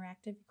and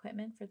interactive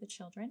equipment for the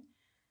children.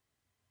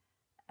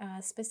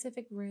 A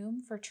specific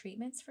room for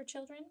treatments for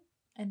children,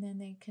 and then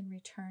they can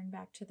return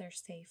back to their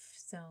safe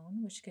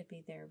zone, which could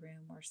be their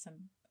room or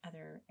some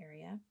other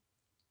area.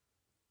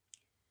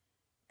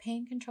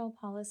 Pain control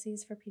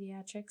policies for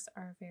pediatrics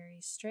are very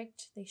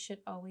strict. They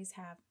should always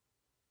have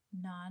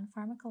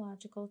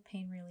non-pharmacological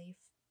pain relief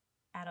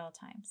at all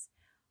times.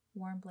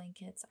 Warm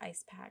blankets,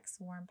 ice packs,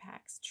 warm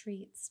packs,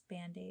 treats,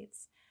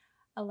 Band-Aids.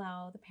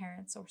 Allow the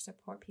parents or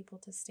support people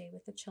to stay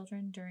with the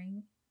children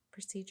during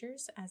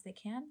procedures as they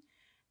can,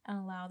 and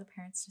allow the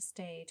parents to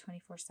stay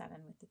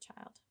 24/7 with the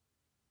child.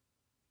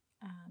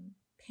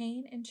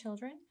 Pain in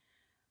children.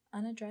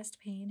 Unaddressed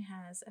pain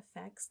has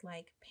effects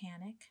like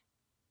panic.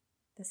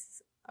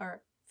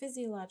 Or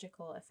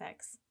physiological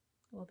effects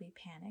will be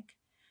panic.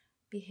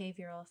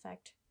 Behavioral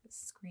effect,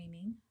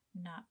 screaming,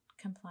 not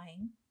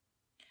complying.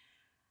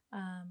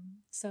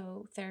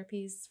 So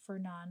therapies for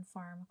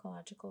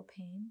non-pharmacological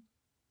pain.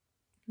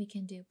 We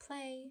can do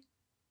play,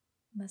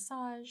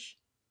 massage,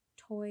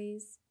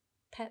 toys,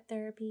 pet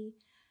therapy,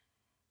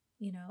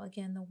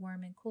 again, the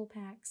warm and cool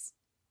packs,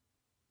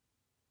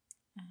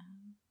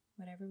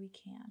 whatever we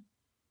can.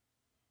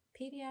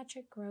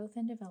 Pediatric growth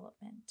and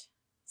development.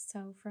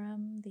 So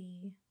from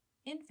the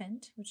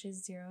infant, which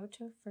is 0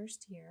 to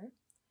first year,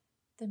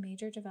 the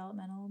major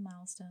developmental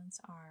milestones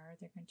are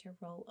they're going to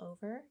roll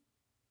over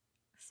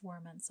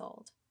 4 months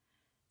old,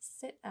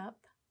 sit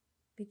up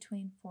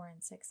between 4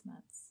 and 6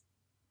 months.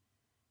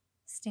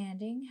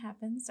 Standing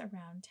happens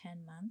around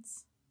 10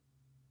 months.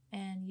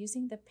 And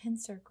using the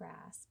pincer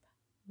grasp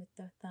with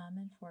the thumb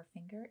and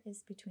forefinger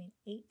is between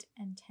 8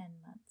 and 10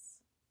 months.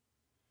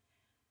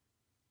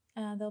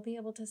 They'll be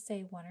able to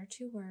say 1 or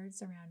 2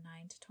 words around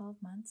 9 to 12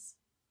 months.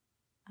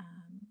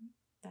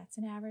 That's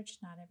an average,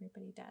 not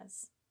everybody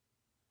does.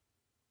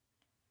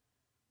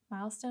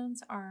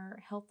 Milestones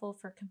are helpful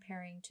for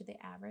comparing to the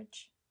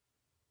average,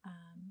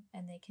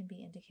 and they can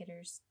be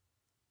indicators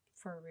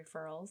for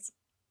referrals.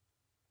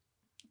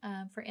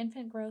 For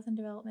infant growth and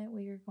development,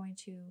 we are going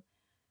to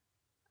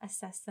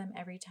assess them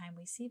every time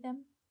we see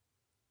them,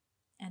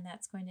 and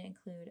that's going to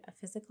include a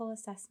physical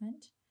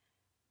assessment,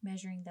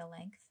 measuring the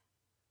length,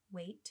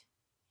 weight,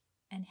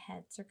 and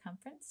head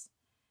circumference,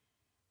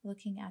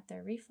 looking at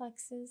their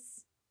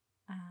reflexes,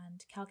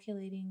 and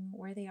calculating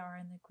where they are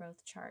in the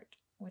growth chart,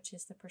 which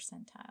is the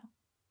percentile.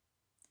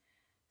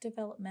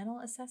 Developmental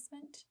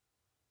assessment,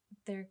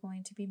 they're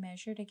going to be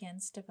measured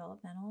against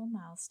developmental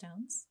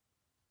milestones,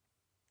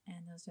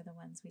 and those are the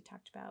ones we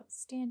talked about: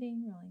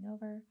 standing, rolling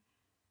over.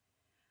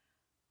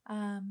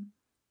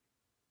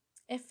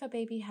 If a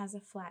baby has a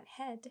flat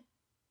head,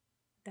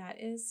 that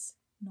is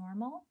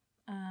normal,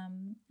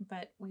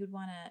 but we would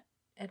want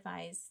to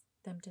advise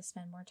them to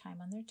spend more time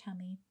on their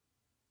tummy.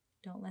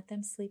 Don't let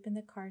them sleep in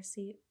the car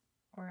seat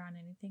or on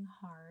anything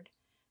hard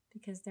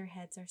because their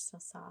heads are still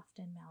soft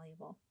and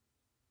malleable.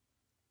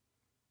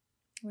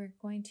 We're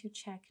going to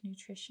check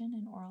nutrition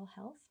and oral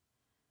health.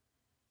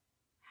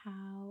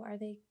 How are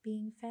they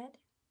being fed?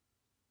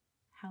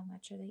 How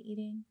much are they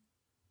eating?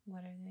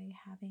 What are they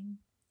having?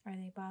 Are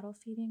they bottle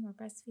feeding or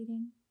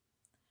breastfeeding?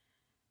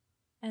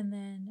 And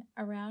then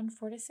around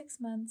 4 to 6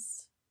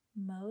 months,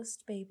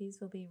 most babies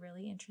will be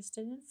really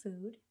interested in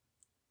food,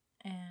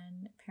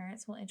 and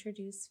parents will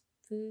introduce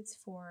foods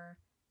for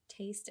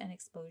taste and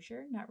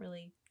exposure, not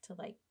really to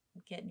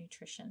get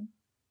nutrition.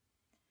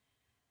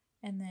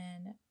 And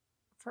then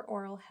for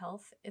oral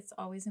health, it's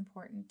always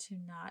important to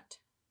not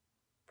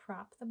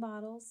prop the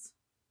bottles.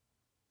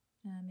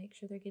 Make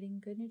sure they're getting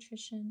good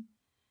nutrition.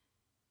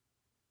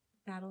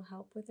 That'll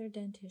help with their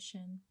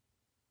dentition.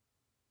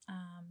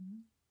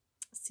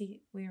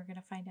 We are going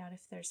to find out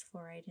if there's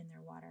fluoride in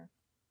their water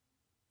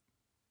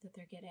that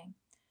they're getting.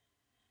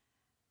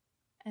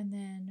 And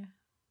then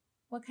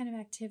what kind of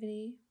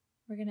activity?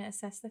 We're going to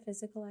assess the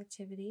physical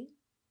activity.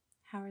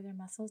 How are their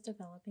muscles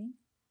developing?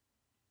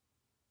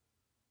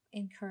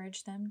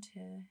 Encourage them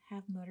to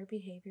have motor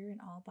behavior in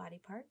all body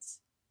parts.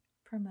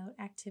 Promote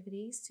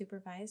activity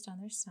supervised on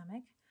their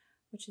stomach,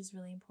 which is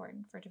really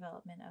important for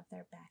development of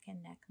their back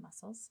and neck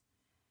muscles.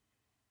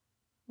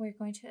 We're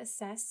going to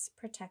assess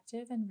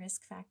protective and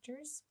risk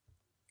factors,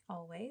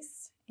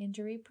 always.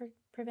 Injury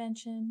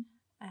prevention,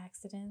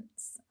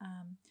 accidents.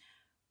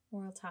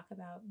 We'll talk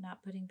about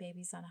not putting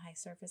babies on high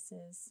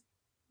surfaces,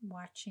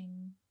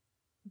 watching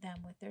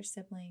them with their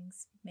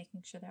siblings,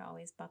 making sure they're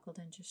always buckled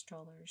into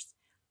strollers,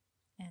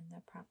 and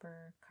the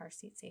proper car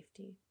seat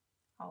safety,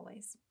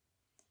 always.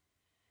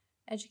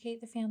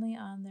 Educate the family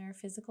on their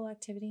physical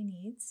activity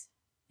needs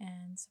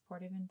and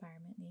supportive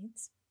environment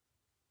needs.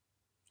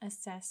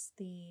 Assess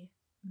the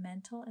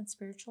mental and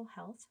spiritual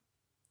health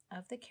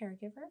of the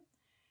caregiver.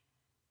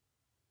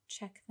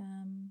 Check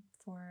them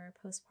for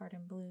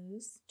postpartum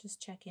blues.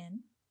 Just check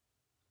in.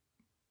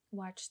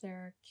 Watch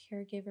their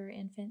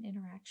caregiver-infant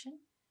interaction.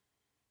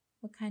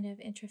 What kind of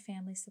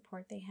intrafamily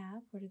support they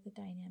have. What are the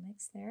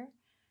dynamics there?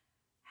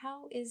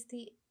 How is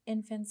the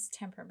infant's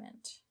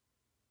temperament?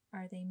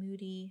 Are they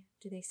moody?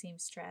 Do they seem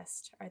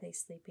stressed? Are they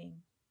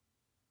sleeping?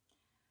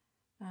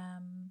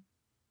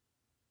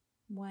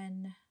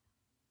 One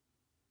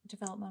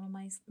developmental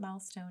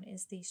milestone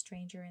is the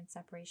stranger and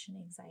separation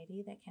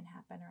anxiety that can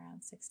happen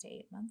around 6 to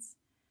 8 months.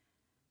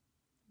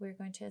 We're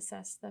going to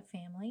assess the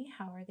family.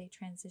 How are they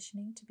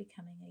transitioning to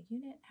becoming a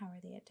unit? How are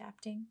they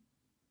adapting?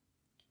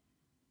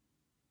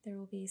 There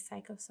will be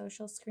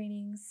psychosocial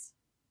screenings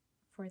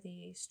for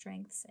the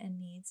strengths and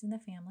needs in the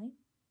family.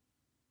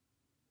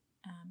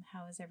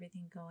 How is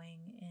everything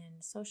going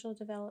in social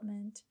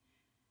development?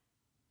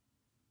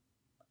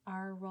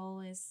 Our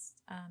role is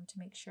to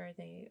make sure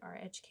they are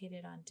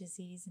educated on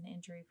disease and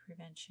injury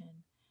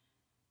prevention,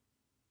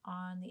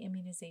 on the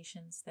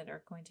immunizations that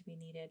are going to be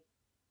needed.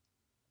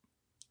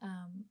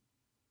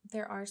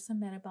 There are some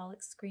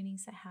metabolic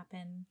screenings that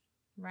happen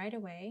right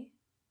away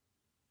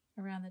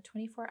around the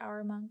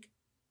 24-hour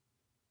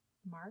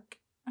mark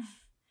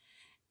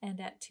and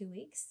at 2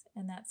 weeks,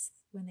 and that's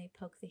when they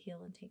poke the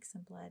heel and take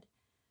some blood.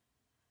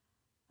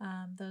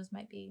 Those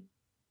might be,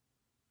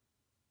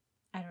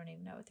 I don't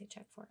even know what they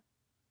check for.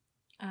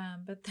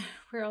 But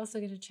we're also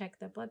going to check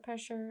the blood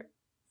pressure,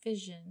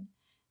 vision,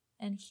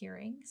 and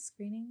hearing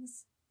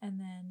screenings, and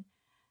then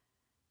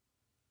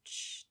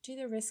do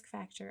the risk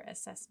factor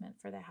assessment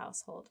for the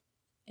household.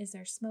 Is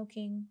there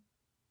smoking?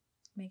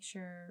 Make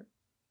sure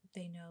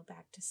they know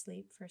back to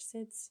sleep for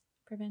SIDS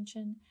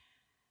prevention.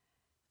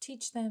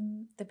 Teach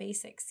them the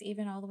basics,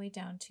 even all the way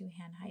down to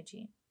hand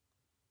hygiene.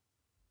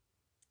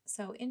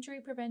 So injury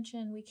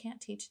prevention, we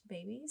can't teach the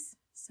babies,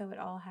 so it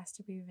all has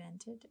to be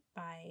prevented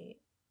by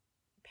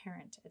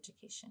parent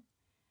education.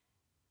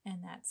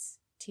 And that's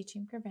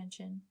teaching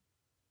prevention,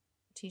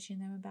 teaching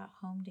them about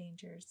home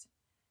dangers,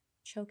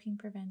 choking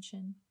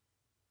prevention,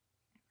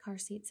 car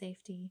seat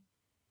safety,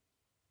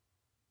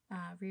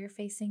 rear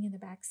facing in the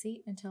back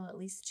seat until at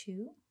least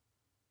 2,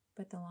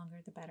 but the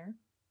longer the better,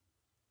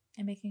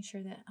 and making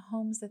sure that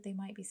homes that they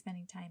might be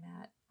spending time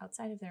at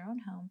outside of their own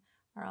home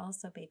are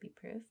also baby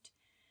proofed,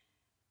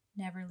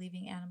 never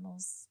leaving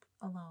animals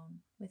alone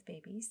with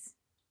babies.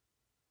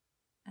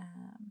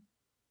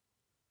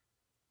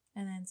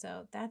 And then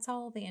so that's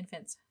all the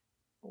infants.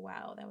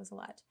 Wow, that was a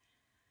lot.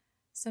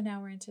 So now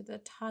we're into the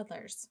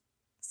toddlers.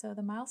 So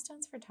the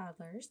milestones for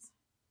toddlers,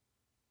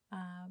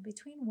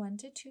 between 1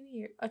 to 2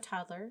 years, a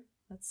toddler,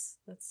 let's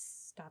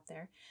stop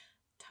there.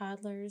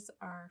 Toddlers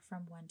are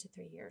from 1 to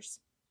 3 years.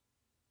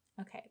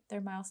 Okay,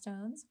 their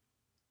milestones.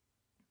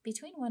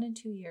 Between 1 and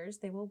 2 years,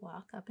 they will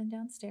walk up and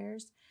down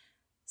stairs,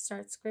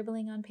 start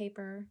scribbling on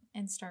paper,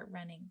 and start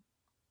running.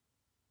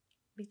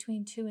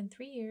 Between 2 and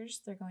 3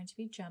 years, they're going to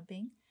be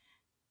jumping,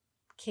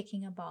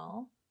 kicking a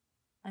ball,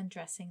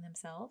 undressing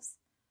themselves,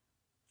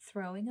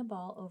 throwing a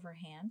ball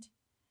overhand,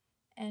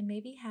 and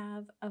maybe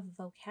have a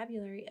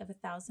vocabulary of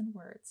 1,000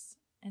 words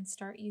and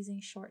start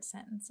using short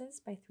sentences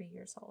by 3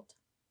 years old.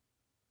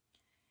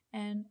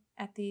 And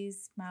at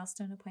these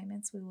milestone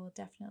appointments, we will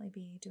definitely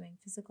be doing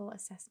physical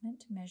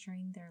assessment,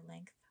 measuring their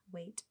length,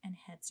 weight, and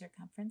head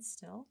circumference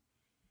still.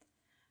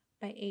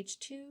 By age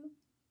 2,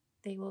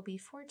 they will be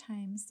 4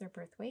 times their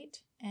birth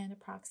weight and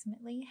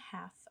approximately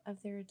half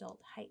of their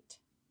adult height.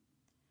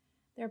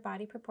 Their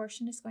body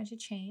proportion is going to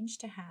change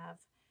to have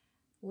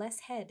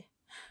less head.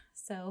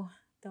 So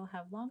they'll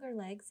have longer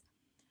legs,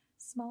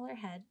 smaller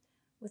head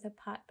with a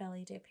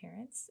pot-bellied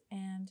appearance,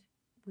 and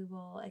we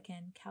will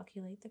again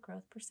calculate the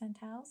growth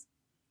percentiles.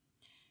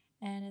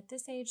 And at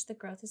this age, the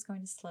growth is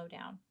going to slow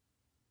down.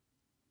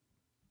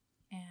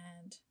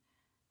 And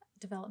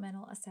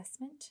developmental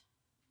assessment,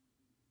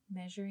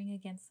 measuring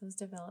against those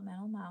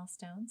developmental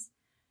milestones,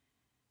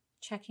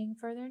 checking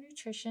for their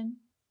nutrition.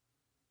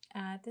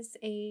 At this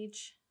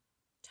age,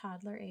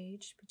 toddler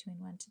age,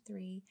 between 1 to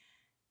 3,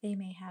 they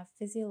may have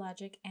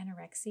physiologic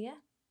anorexia.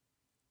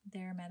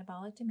 Their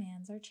metabolic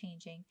demands are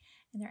changing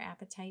and their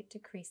appetite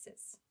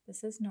decreases.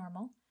 This is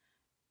normal.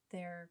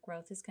 Their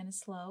growth is going to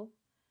slow.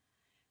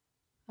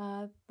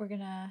 We're going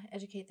to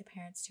educate the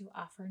parents to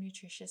offer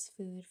nutritious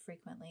food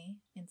frequently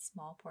in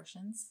small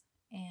portions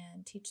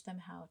and teach them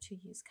how to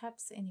use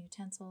cups and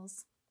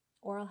utensils.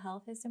 Oral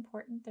health is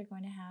important. They're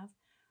going to have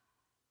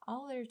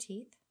all their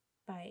teeth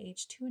by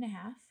age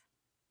 2.5.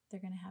 They're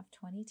going to have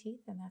 20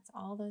 teeth, and that's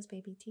all those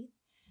baby teeth.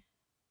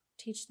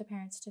 Teach the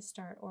parents to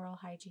start oral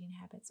hygiene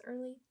habits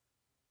early.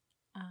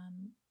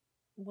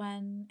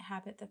 One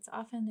habit that's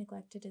often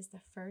neglected is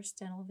the first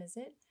dental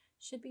visit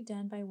should be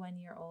done by 1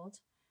 year old,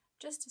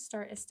 just to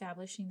start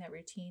establishing that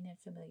routine and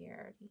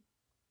familiarity.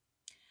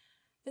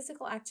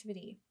 Physical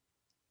activity.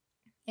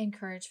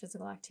 Encourage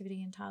physical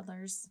activity in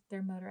toddlers.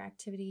 Their motor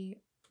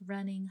activity,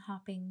 running,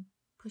 hopping,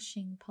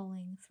 pushing,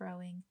 pulling,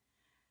 throwing.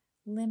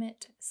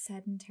 Limit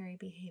sedentary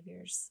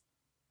behaviors.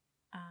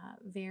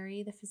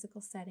 Vary the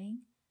physical setting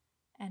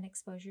and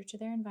exposure to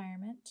their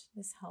environment.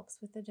 This helps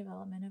with the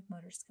development of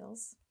motor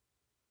skills.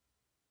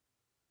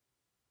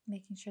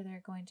 Making sure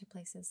they're going to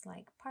places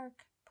like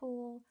park,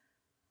 pool,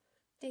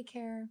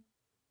 daycare,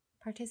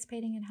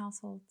 participating in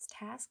household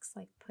tasks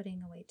like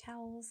putting away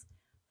towels,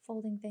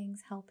 folding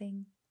things,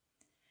 helping.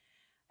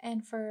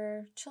 And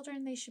for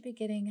children, they should be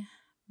getting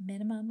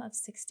minimum of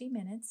 60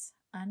 minutes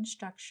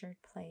unstructured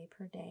play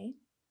per day,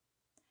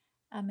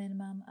 a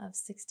minimum of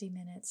 60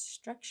 minutes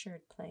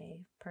structured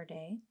play per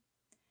day,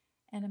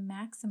 and a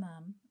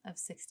maximum of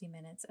 60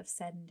 minutes of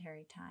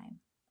sedentary time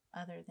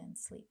other than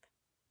sleep.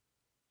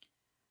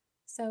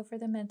 So for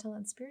the mental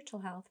and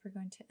spiritual health, we're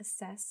going to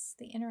assess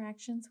the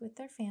interactions with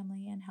their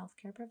family and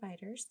healthcare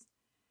providers.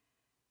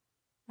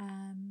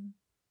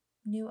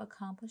 New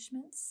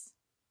accomplishments.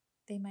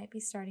 They might be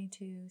starting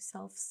to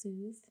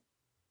self-soothe,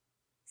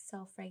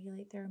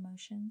 self-regulate their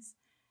emotions.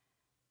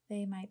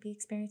 They might be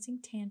experiencing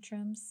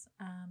tantrums.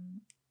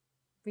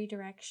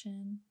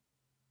 Redirection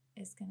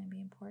is going to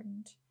be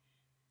important.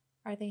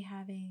 Are they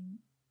having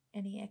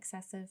any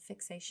excessive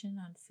fixation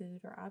on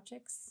food or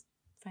objects?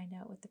 Find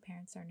out what the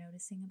parents are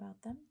noticing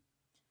about them.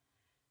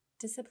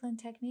 Discipline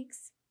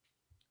techniques.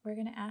 We're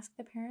going to ask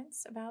the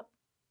parents about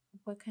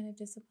what kind of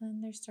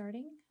discipline they're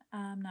starting,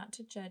 not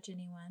to judge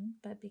anyone,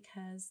 but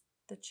because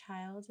the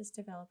child is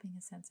developing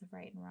a sense of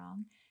right and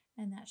wrong,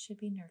 and that should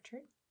be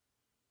nurtured.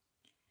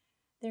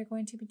 They're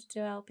going to be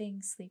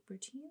developing sleep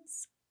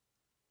routines,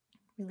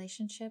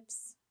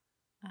 relationships,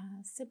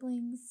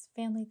 siblings,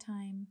 family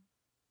time,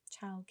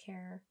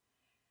 childcare.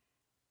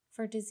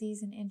 For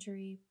disease and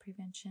injury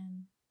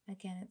prevention,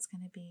 again, it's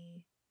going to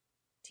be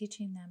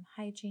teaching them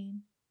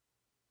hygiene,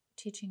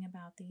 teaching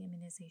about the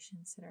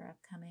immunizations that are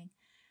upcoming,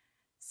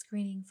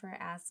 screening for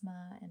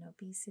asthma and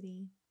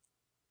obesity.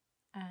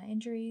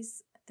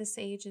 Injuries, this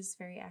age is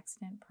very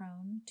accident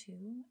prone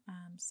too,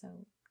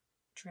 so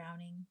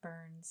drowning,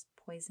 burns,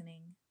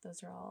 poisoning,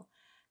 those are all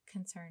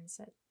concerns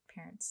that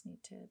parents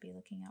need to be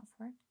looking out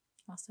for.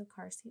 Also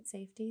car seat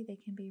safety, they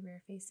can be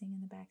rear facing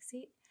in the back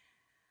seat.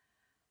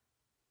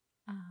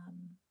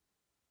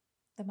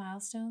 The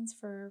milestones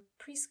for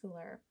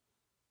preschooler.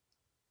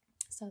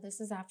 So this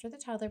is after the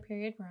toddler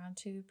period. We're on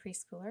to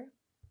preschooler,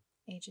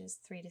 ages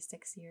 3 to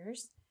 6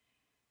 years.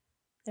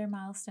 Their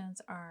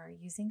milestones are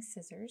using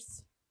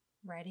scissors,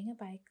 riding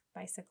a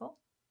bicycle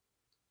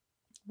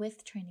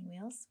with training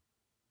wheels,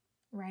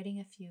 writing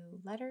a few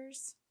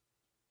letters.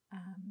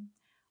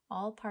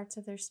 All parts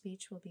of their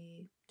speech will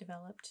be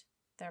developed.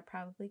 They're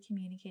probably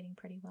communicating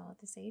pretty well at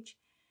this age.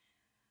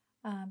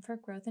 For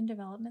growth and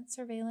development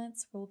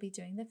surveillance, we'll be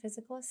doing the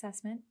physical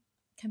assessment,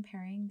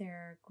 comparing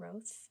their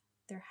growth,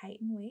 their height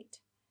and weight,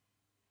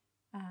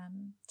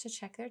 to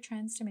check their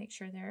trends to make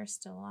sure they're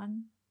still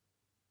on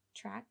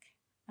track.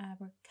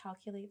 We'll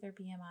calculate their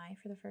BMI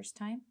for the first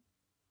time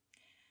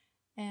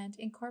and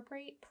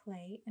incorporate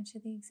play into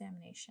the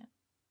examination.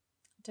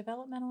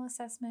 Developmental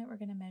assessment, we're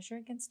going to measure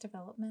against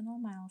developmental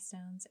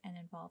milestones and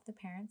involve the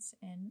parents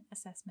in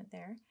assessment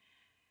there.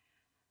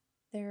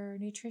 Their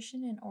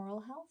nutrition and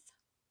oral health,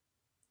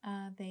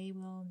 they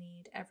will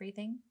need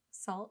everything: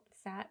 salt,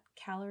 fat,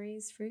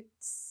 calories,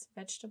 fruits,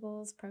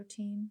 vegetables,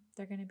 protein.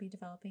 They're going to be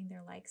developing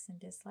their likes and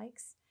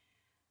dislikes.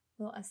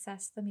 We'll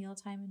assess the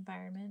mealtime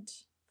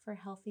environment for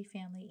healthy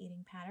family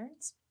eating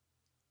patterns,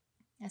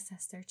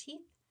 assess their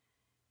teeth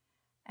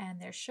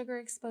and their sugar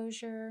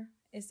exposure.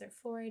 Is there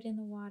fluoride in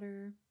the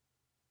water?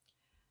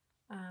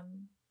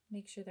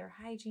 Make sure their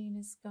hygiene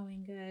is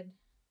going good.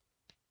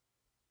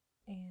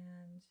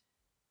 And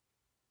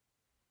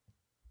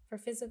for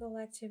physical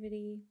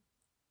activity,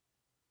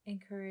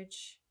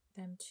 encourage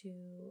them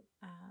to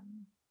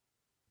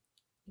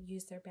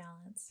use their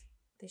balance.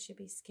 They should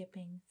be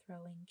skipping,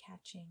 throwing,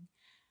 catching.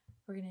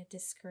 We're going to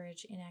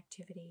discourage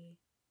inactivity,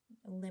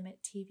 limit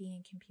TV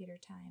and computer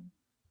time,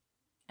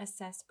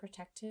 assess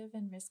protective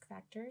and risk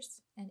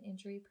factors and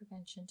injury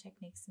prevention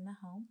techniques in the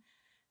home.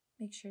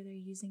 Make sure they're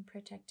using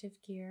protective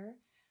gear,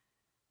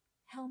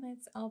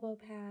 helmets, elbow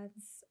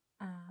pads.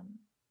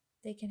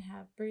 They can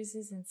have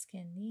bruises and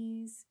skinned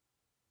knees,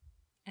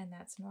 and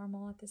that's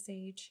normal at this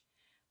age.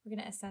 We're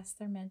going to assess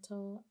their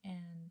mental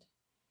and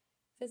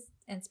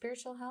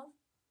spiritual health,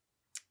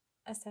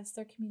 assess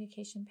their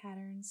communication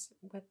patterns,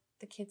 what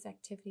the kids'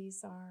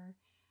 activities are,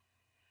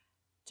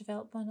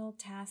 developmental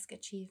task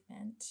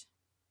achievement,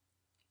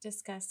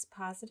 discuss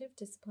positive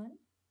discipline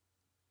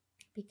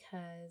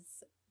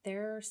because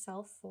their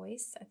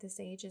self-voice at this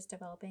age is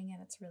developing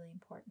and it's really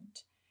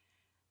important.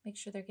 Make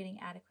sure they're getting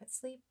adequate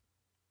sleep.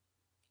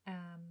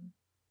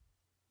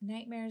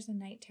 Nightmares and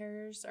night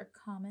terrors are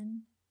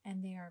common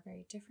and they are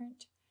very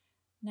different.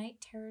 Night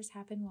terrors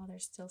happen while they're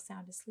still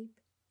sound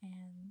asleep,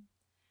 and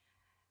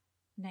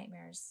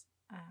nightmares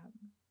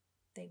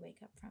they wake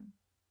up from.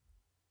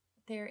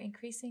 They're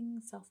increasing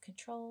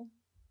self-control.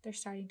 They're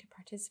starting to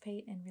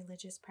participate in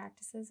religious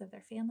practices of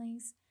their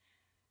families.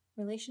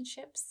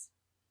 Relationships.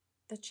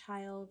 The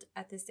child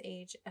at this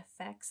age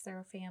affects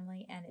their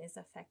family and is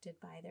affected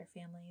by their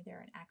family. They're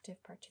an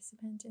active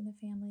participant in the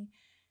family.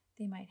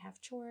 They might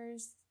have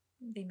chores.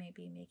 They may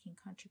be making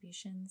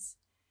contributions.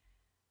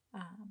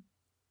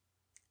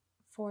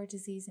 For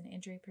disease and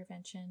injury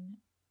prevention,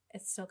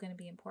 it's still going to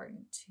be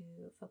important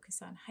to focus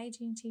on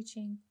hygiene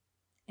teaching,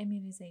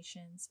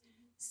 immunizations,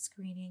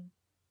 screening,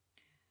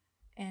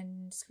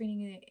 and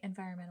screening the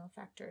environmental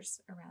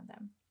factors around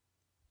them.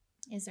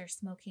 Is there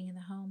smoking in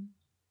the home?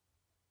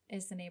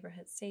 Is the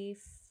neighborhood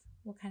safe?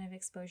 What kind of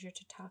exposure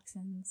to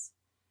toxins?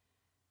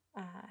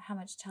 How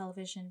much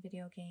television,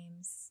 video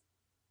games?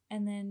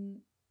 And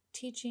then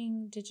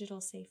teaching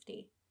digital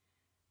safety.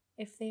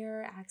 If they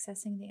are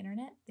accessing the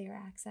internet, they are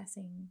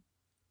accessing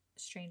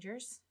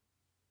strangers,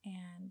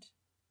 and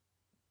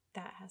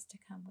that has to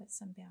come with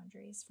some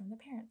boundaries from the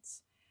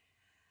parents.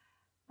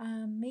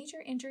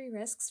 Major injury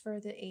risks for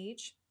the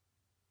age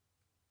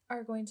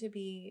are going to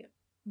be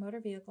motor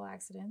vehicle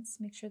accidents.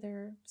 Make sure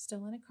they're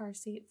still in a car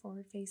seat,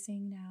 forward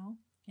facing now,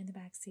 in the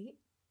back seat.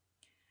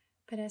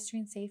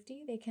 Pedestrian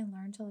safety, they can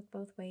learn to look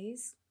both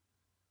ways,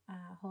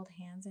 hold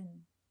hands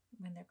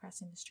when they're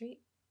crossing the street.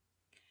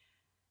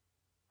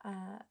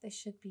 They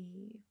should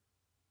be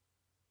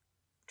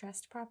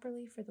dressed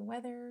properly for the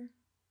weather.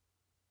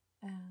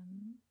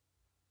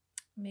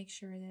 Make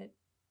sure that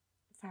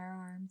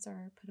firearms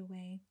are put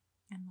away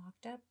and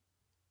locked up.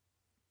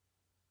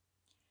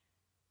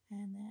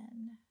 And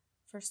then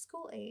for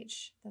school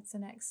age, that's the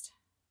next.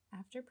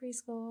 After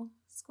preschool,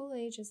 school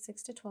age is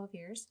 6 to 12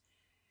 years.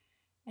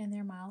 And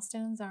their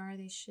milestones are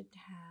they should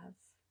have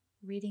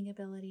reading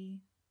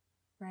ability,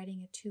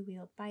 riding a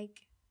 2-wheeled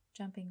bike,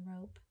 jumping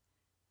rope,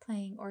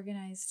 playing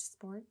organized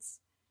sports.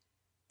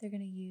 They're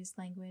going to use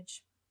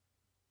language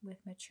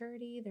with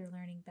maturity. They're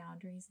learning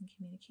boundaries in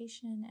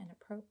communication and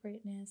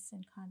appropriateness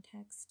and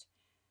context.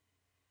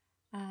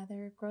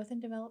 Their growth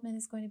and development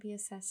is going to be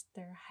assessed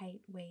their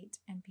height, weight,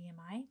 and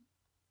BMI,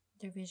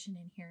 their vision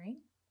and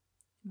hearing,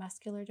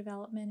 muscular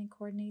development and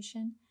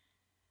coordination.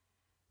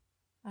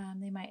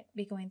 They might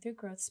be going through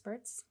growth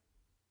spurts,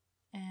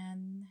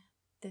 and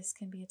this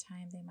can be a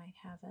time they might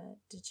have a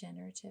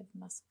degenerative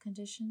muscle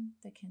condition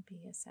that can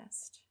be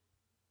assessed.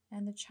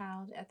 And the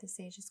child at this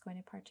age is going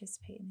to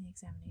participate in the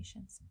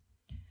examinations.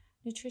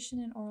 Nutrition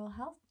and oral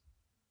health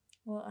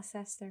will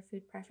assess their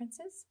food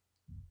preferences,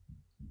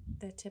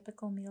 the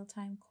typical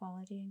mealtime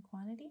quality and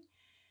quantity,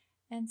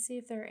 and see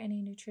if there are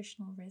any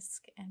nutritional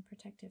risk and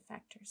protective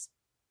factors.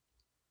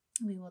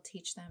 We will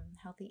teach them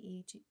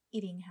healthy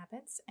eating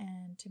habits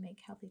and to make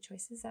healthy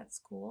choices at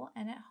school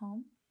and at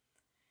home.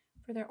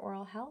 For their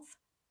oral health,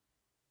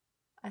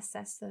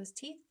 assess those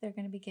teeth. They're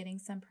going to be getting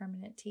some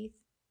permanent teeth.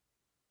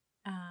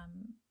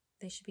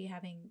 They should be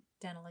having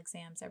dental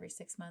exams every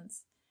 6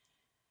 months,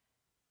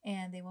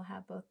 and they will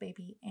have both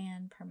baby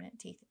and permanent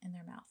teeth in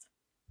their mouth.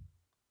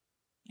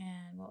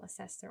 And we'll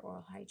assess their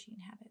oral hygiene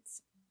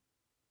habits.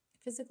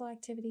 Physical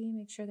activity,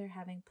 make sure they're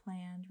having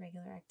planned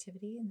regular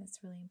activity, and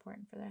that's really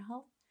important for their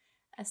health.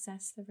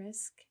 Assess the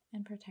risk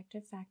and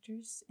protective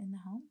factors in the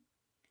home.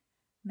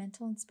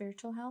 Mental and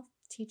spiritual health,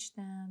 teach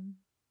them,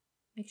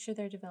 make sure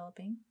they're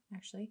developing,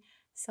 actually,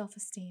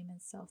 self-esteem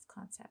and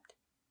self-concept.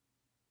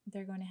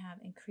 They're going to have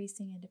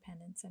increasing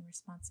independence and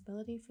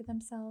responsibility for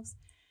themselves.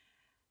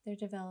 They're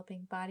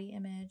developing body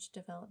image,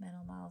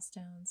 developmental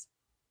milestones,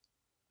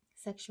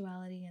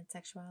 sexuality and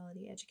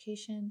sexuality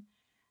education.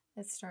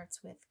 That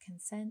starts with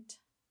consent,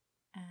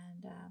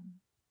 and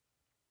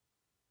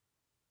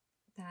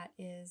that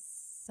is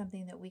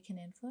something that we can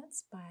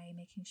influence by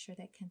making sure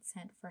that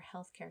consent for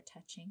healthcare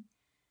touching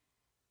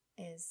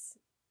is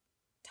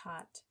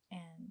taught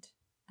and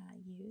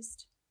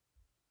used.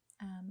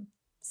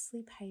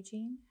 Sleep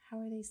hygiene, how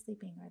are they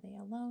sleeping? Are they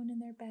alone in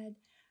their bed?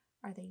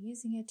 Are they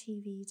using a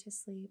TV to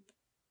sleep?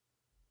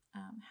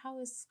 How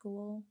is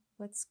school?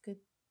 What's good?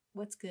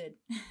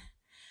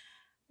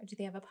 Or do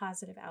they have a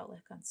positive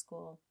outlook on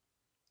school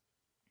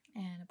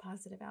and a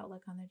positive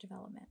outlook on their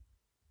development?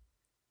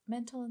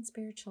 Mental and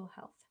spiritual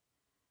health.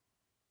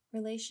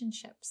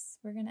 Relationships,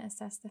 we're going to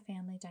assess the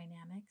family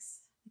dynamics,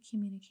 the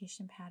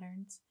communication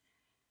patterns,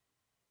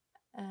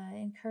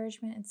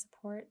 encouragement and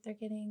support. They're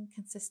getting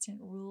consistent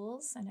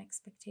rules and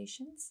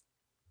expectations.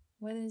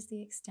 What is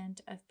the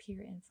extent of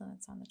peer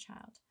influence on the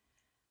child?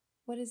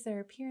 What is their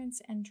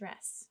appearance and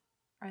dress?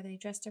 Are they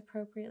dressed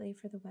appropriately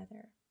for the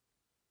weather?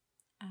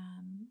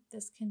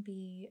 This can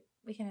be,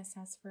 we can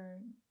assess for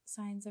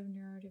signs of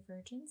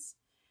neurodivergence.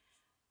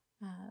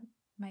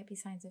 Might be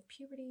signs of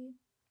puberty.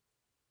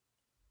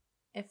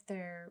 If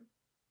they're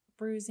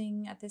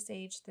bruising at this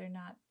age, they're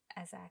not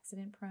as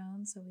accident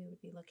prone, so we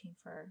would be looking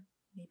for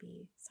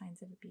maybe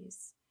signs of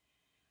abuse.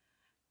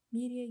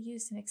 Media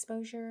use and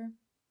exposure.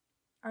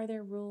 Are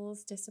there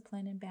rules,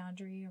 discipline, and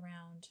boundary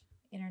around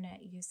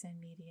internet use and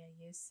media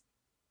use?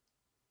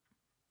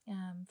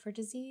 For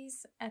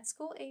disease, at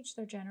school age,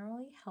 they're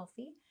generally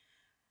healthy.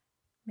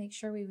 Make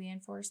sure we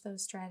reinforce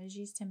those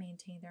strategies to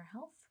maintain their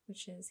health,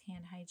 which is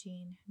hand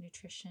hygiene,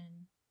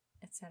 nutrition,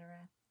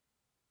 etc.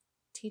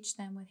 Teach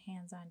them with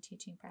hands-on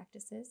teaching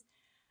practices.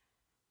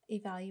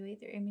 Evaluate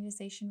their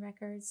immunization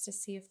records to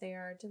see if they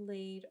are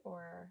delayed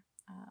or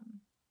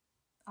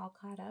all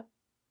caught up.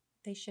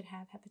 They should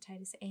have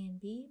hepatitis A and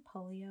B,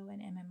 polio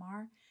and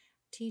MMR,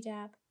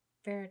 Tdap,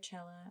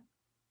 varicella,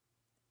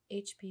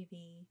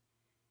 HPV,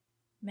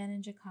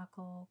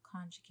 meningococcal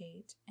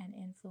conjugate, and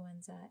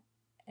influenza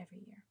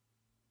every year.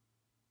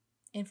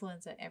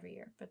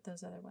 But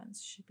those other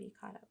ones should be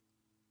caught up.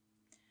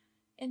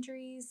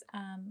 Injuries,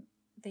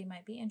 they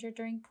might be injured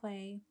during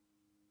play.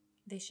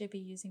 They should be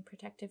using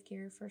protective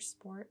gear for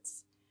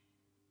sports.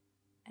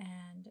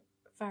 And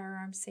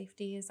firearm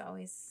safety is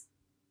always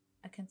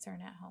a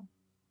concern at home.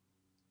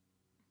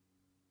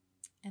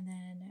 And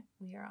then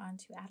we are on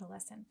to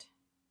adolescent.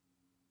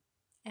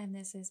 And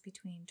this is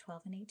between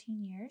 12 and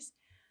 18 years.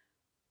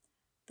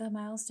 The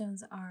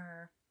milestones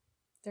are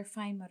their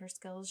fine motor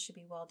skills should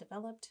be well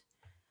developed.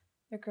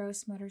 Their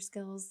gross motor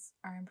skills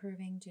are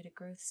improving due to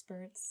growth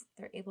spurts.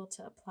 They're able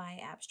to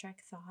apply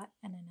abstract thought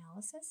and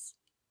analysis.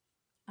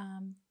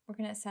 We're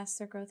going to assess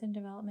their growth and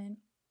development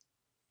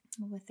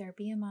with their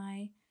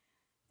BMI,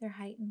 their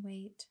height and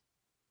weight.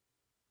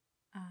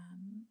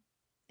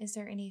 Is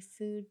there any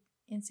food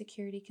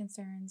insecurity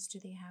concerns? Do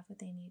they have what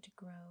they need to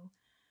grow?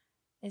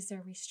 Is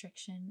there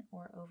restriction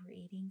or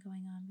overeating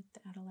going on with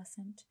the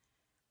adolescent?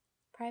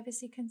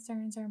 Privacy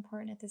concerns are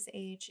important at this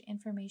age.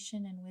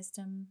 Information and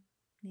wisdom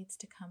needs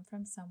to come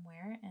from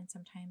somewhere, and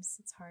sometimes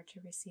it's hard to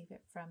receive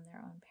it from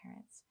their own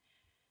parents.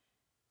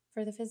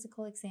 For the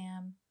physical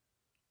exam,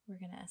 we're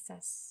going to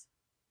assess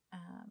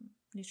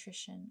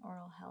nutrition,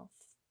 oral health,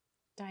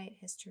 diet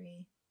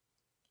history.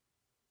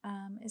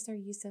 Is there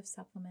use of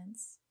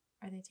supplements?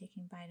 Are they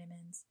taking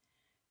vitamins?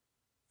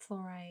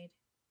 Fluoride?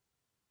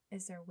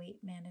 Is there weight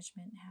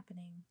management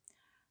happening?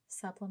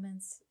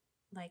 Supplements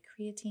like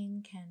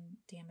creatine can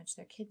damage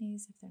their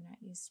kidneys if they're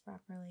not used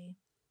properly.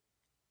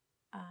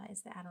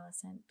 Is the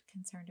adolescent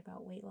concerned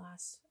about weight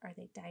loss? Are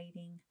they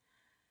dieting?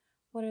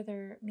 What are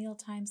their meal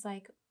times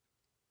like?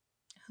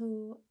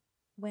 Who,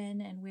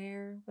 when, and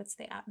where? What's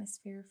the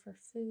atmosphere for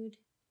food?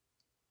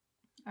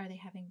 Are they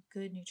having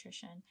good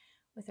nutrition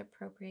with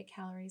appropriate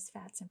calories,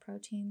 fats, and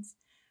proteins?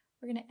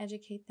 We're going to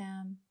educate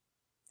them.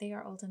 They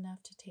are old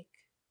enough to take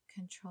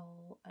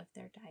control of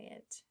their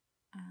diet.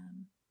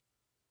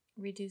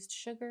 Reduced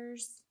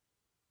sugars,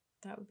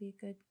 that would be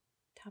a good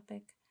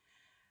topic.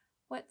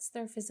 What's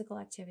their physical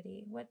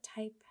activity? What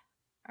type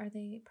are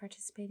they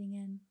participating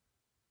in?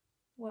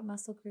 What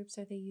muscle groups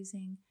are they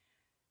using?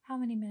 How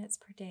many minutes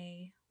per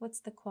day? What's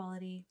the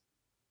quality?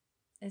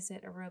 Is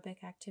it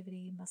aerobic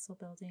activity, muscle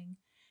building?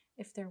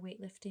 If they're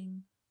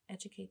weightlifting,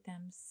 educate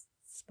them.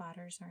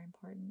 Spotters are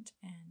important,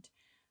 and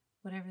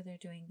whatever they're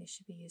doing, they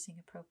should be using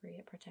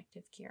appropriate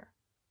protective gear.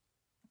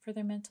 For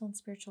their mental and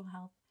spiritual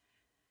health,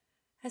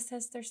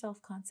 assess their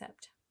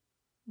self-concept.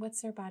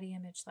 What's their body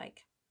image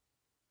like?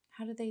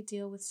 How do they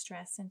deal with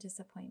stress and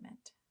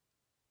disappointment?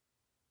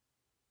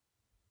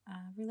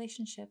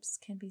 Relationships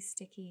can be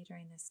sticky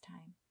during this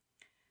time.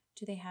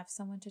 Do they have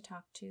someone to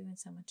talk to and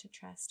someone to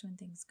trust when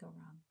things go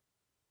wrong?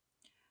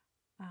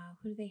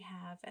 Who do they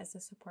have as a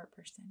support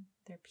person?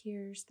 Their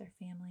peers, their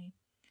family.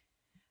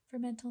 For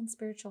mental and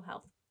spiritual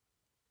health,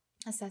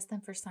 assess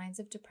them for signs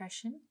of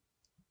depression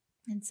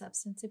and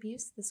substance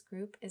abuse. This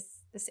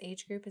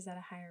age group is at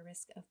a higher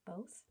risk of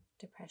both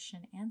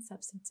depression and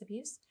substance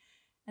abuse.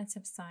 And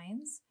some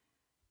signs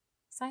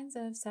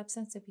of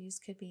substance abuse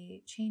could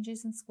be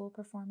changes in school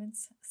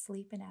performance,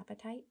 sleep and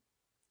appetite,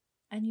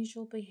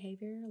 unusual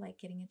behavior like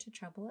getting into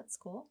trouble at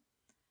school,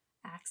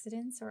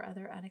 accidents or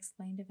other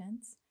unexplained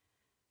events,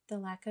 the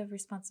lack of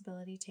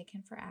responsibility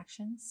taken for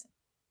actions,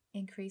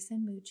 increase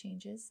in mood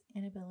changes,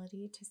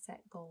 inability to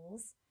set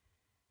goals,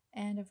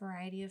 and a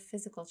variety of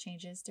physical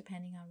changes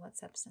depending on what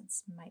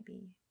substance might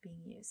be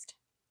being used.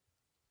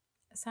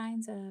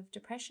 Signs of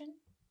depression: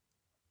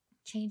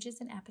 changes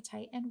in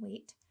appetite and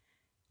weight,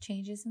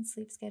 changes in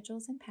sleep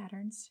schedules and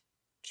patterns,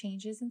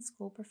 changes in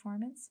school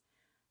performance,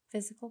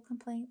 physical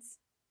complaints,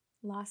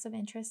 loss of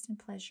interest and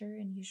pleasure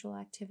in usual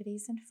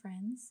activities and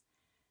friends,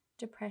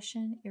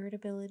 depression,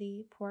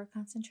 irritability, poor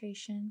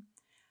concentration,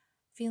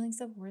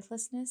 feelings of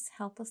worthlessness,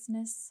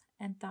 helplessness,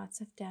 and thoughts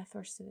of death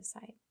or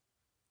suicide.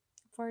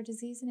 For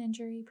disease and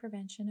injury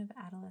prevention of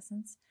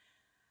adolescents,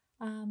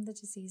 the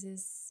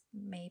diseases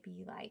may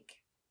be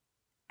like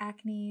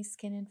acne,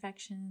 skin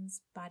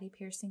infections, body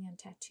piercing and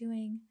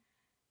tattooing.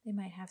 They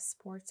might have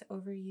sports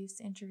overuse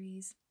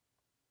injuries,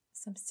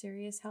 some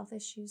serious health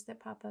issues that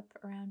pop up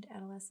around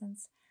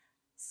adolescence,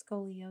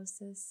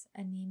 scoliosis,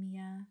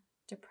 anemia,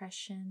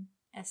 depression,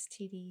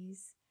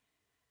 STDs.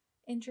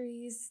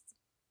 Injuries,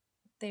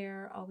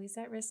 they're always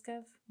at risk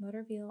of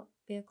motor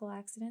vehicle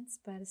accidents,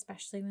 but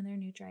especially when they're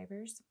new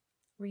drivers.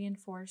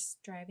 Reinforce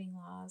driving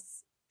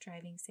laws,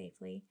 driving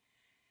safely.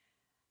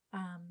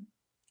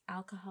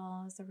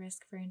 Alcohol is a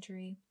risk for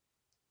injury.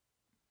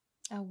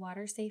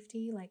 Water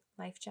safety, like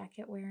life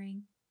jacket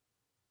wearing,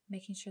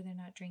 making sure they're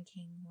not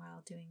drinking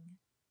while doing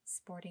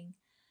sporting.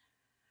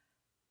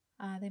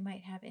 They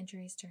might have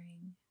injuries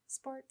during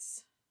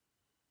sports.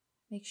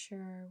 Make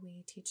sure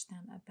we teach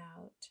them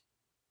about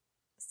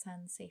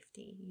sun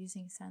safety,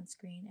 using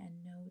sunscreen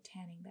and no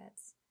tanning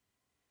beds.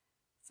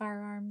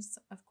 Firearms,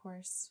 of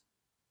course,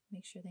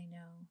 make sure they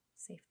know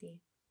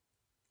safety.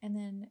 And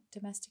then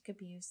domestic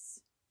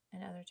abuse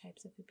and other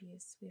types of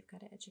abuse, we've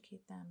got to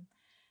educate them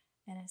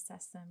and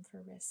assess them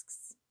for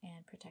risks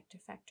and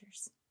protective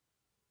factors.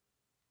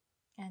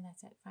 And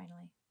that's it,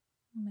 finally.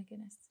 Oh my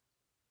goodness.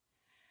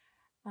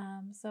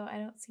 So I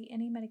don't see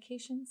any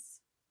medications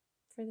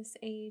for this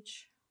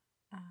age.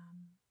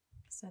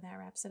 So that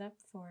wraps it up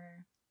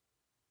for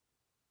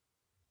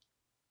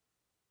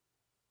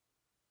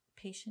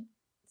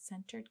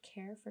patient-centered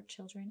care for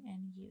children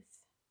and youth.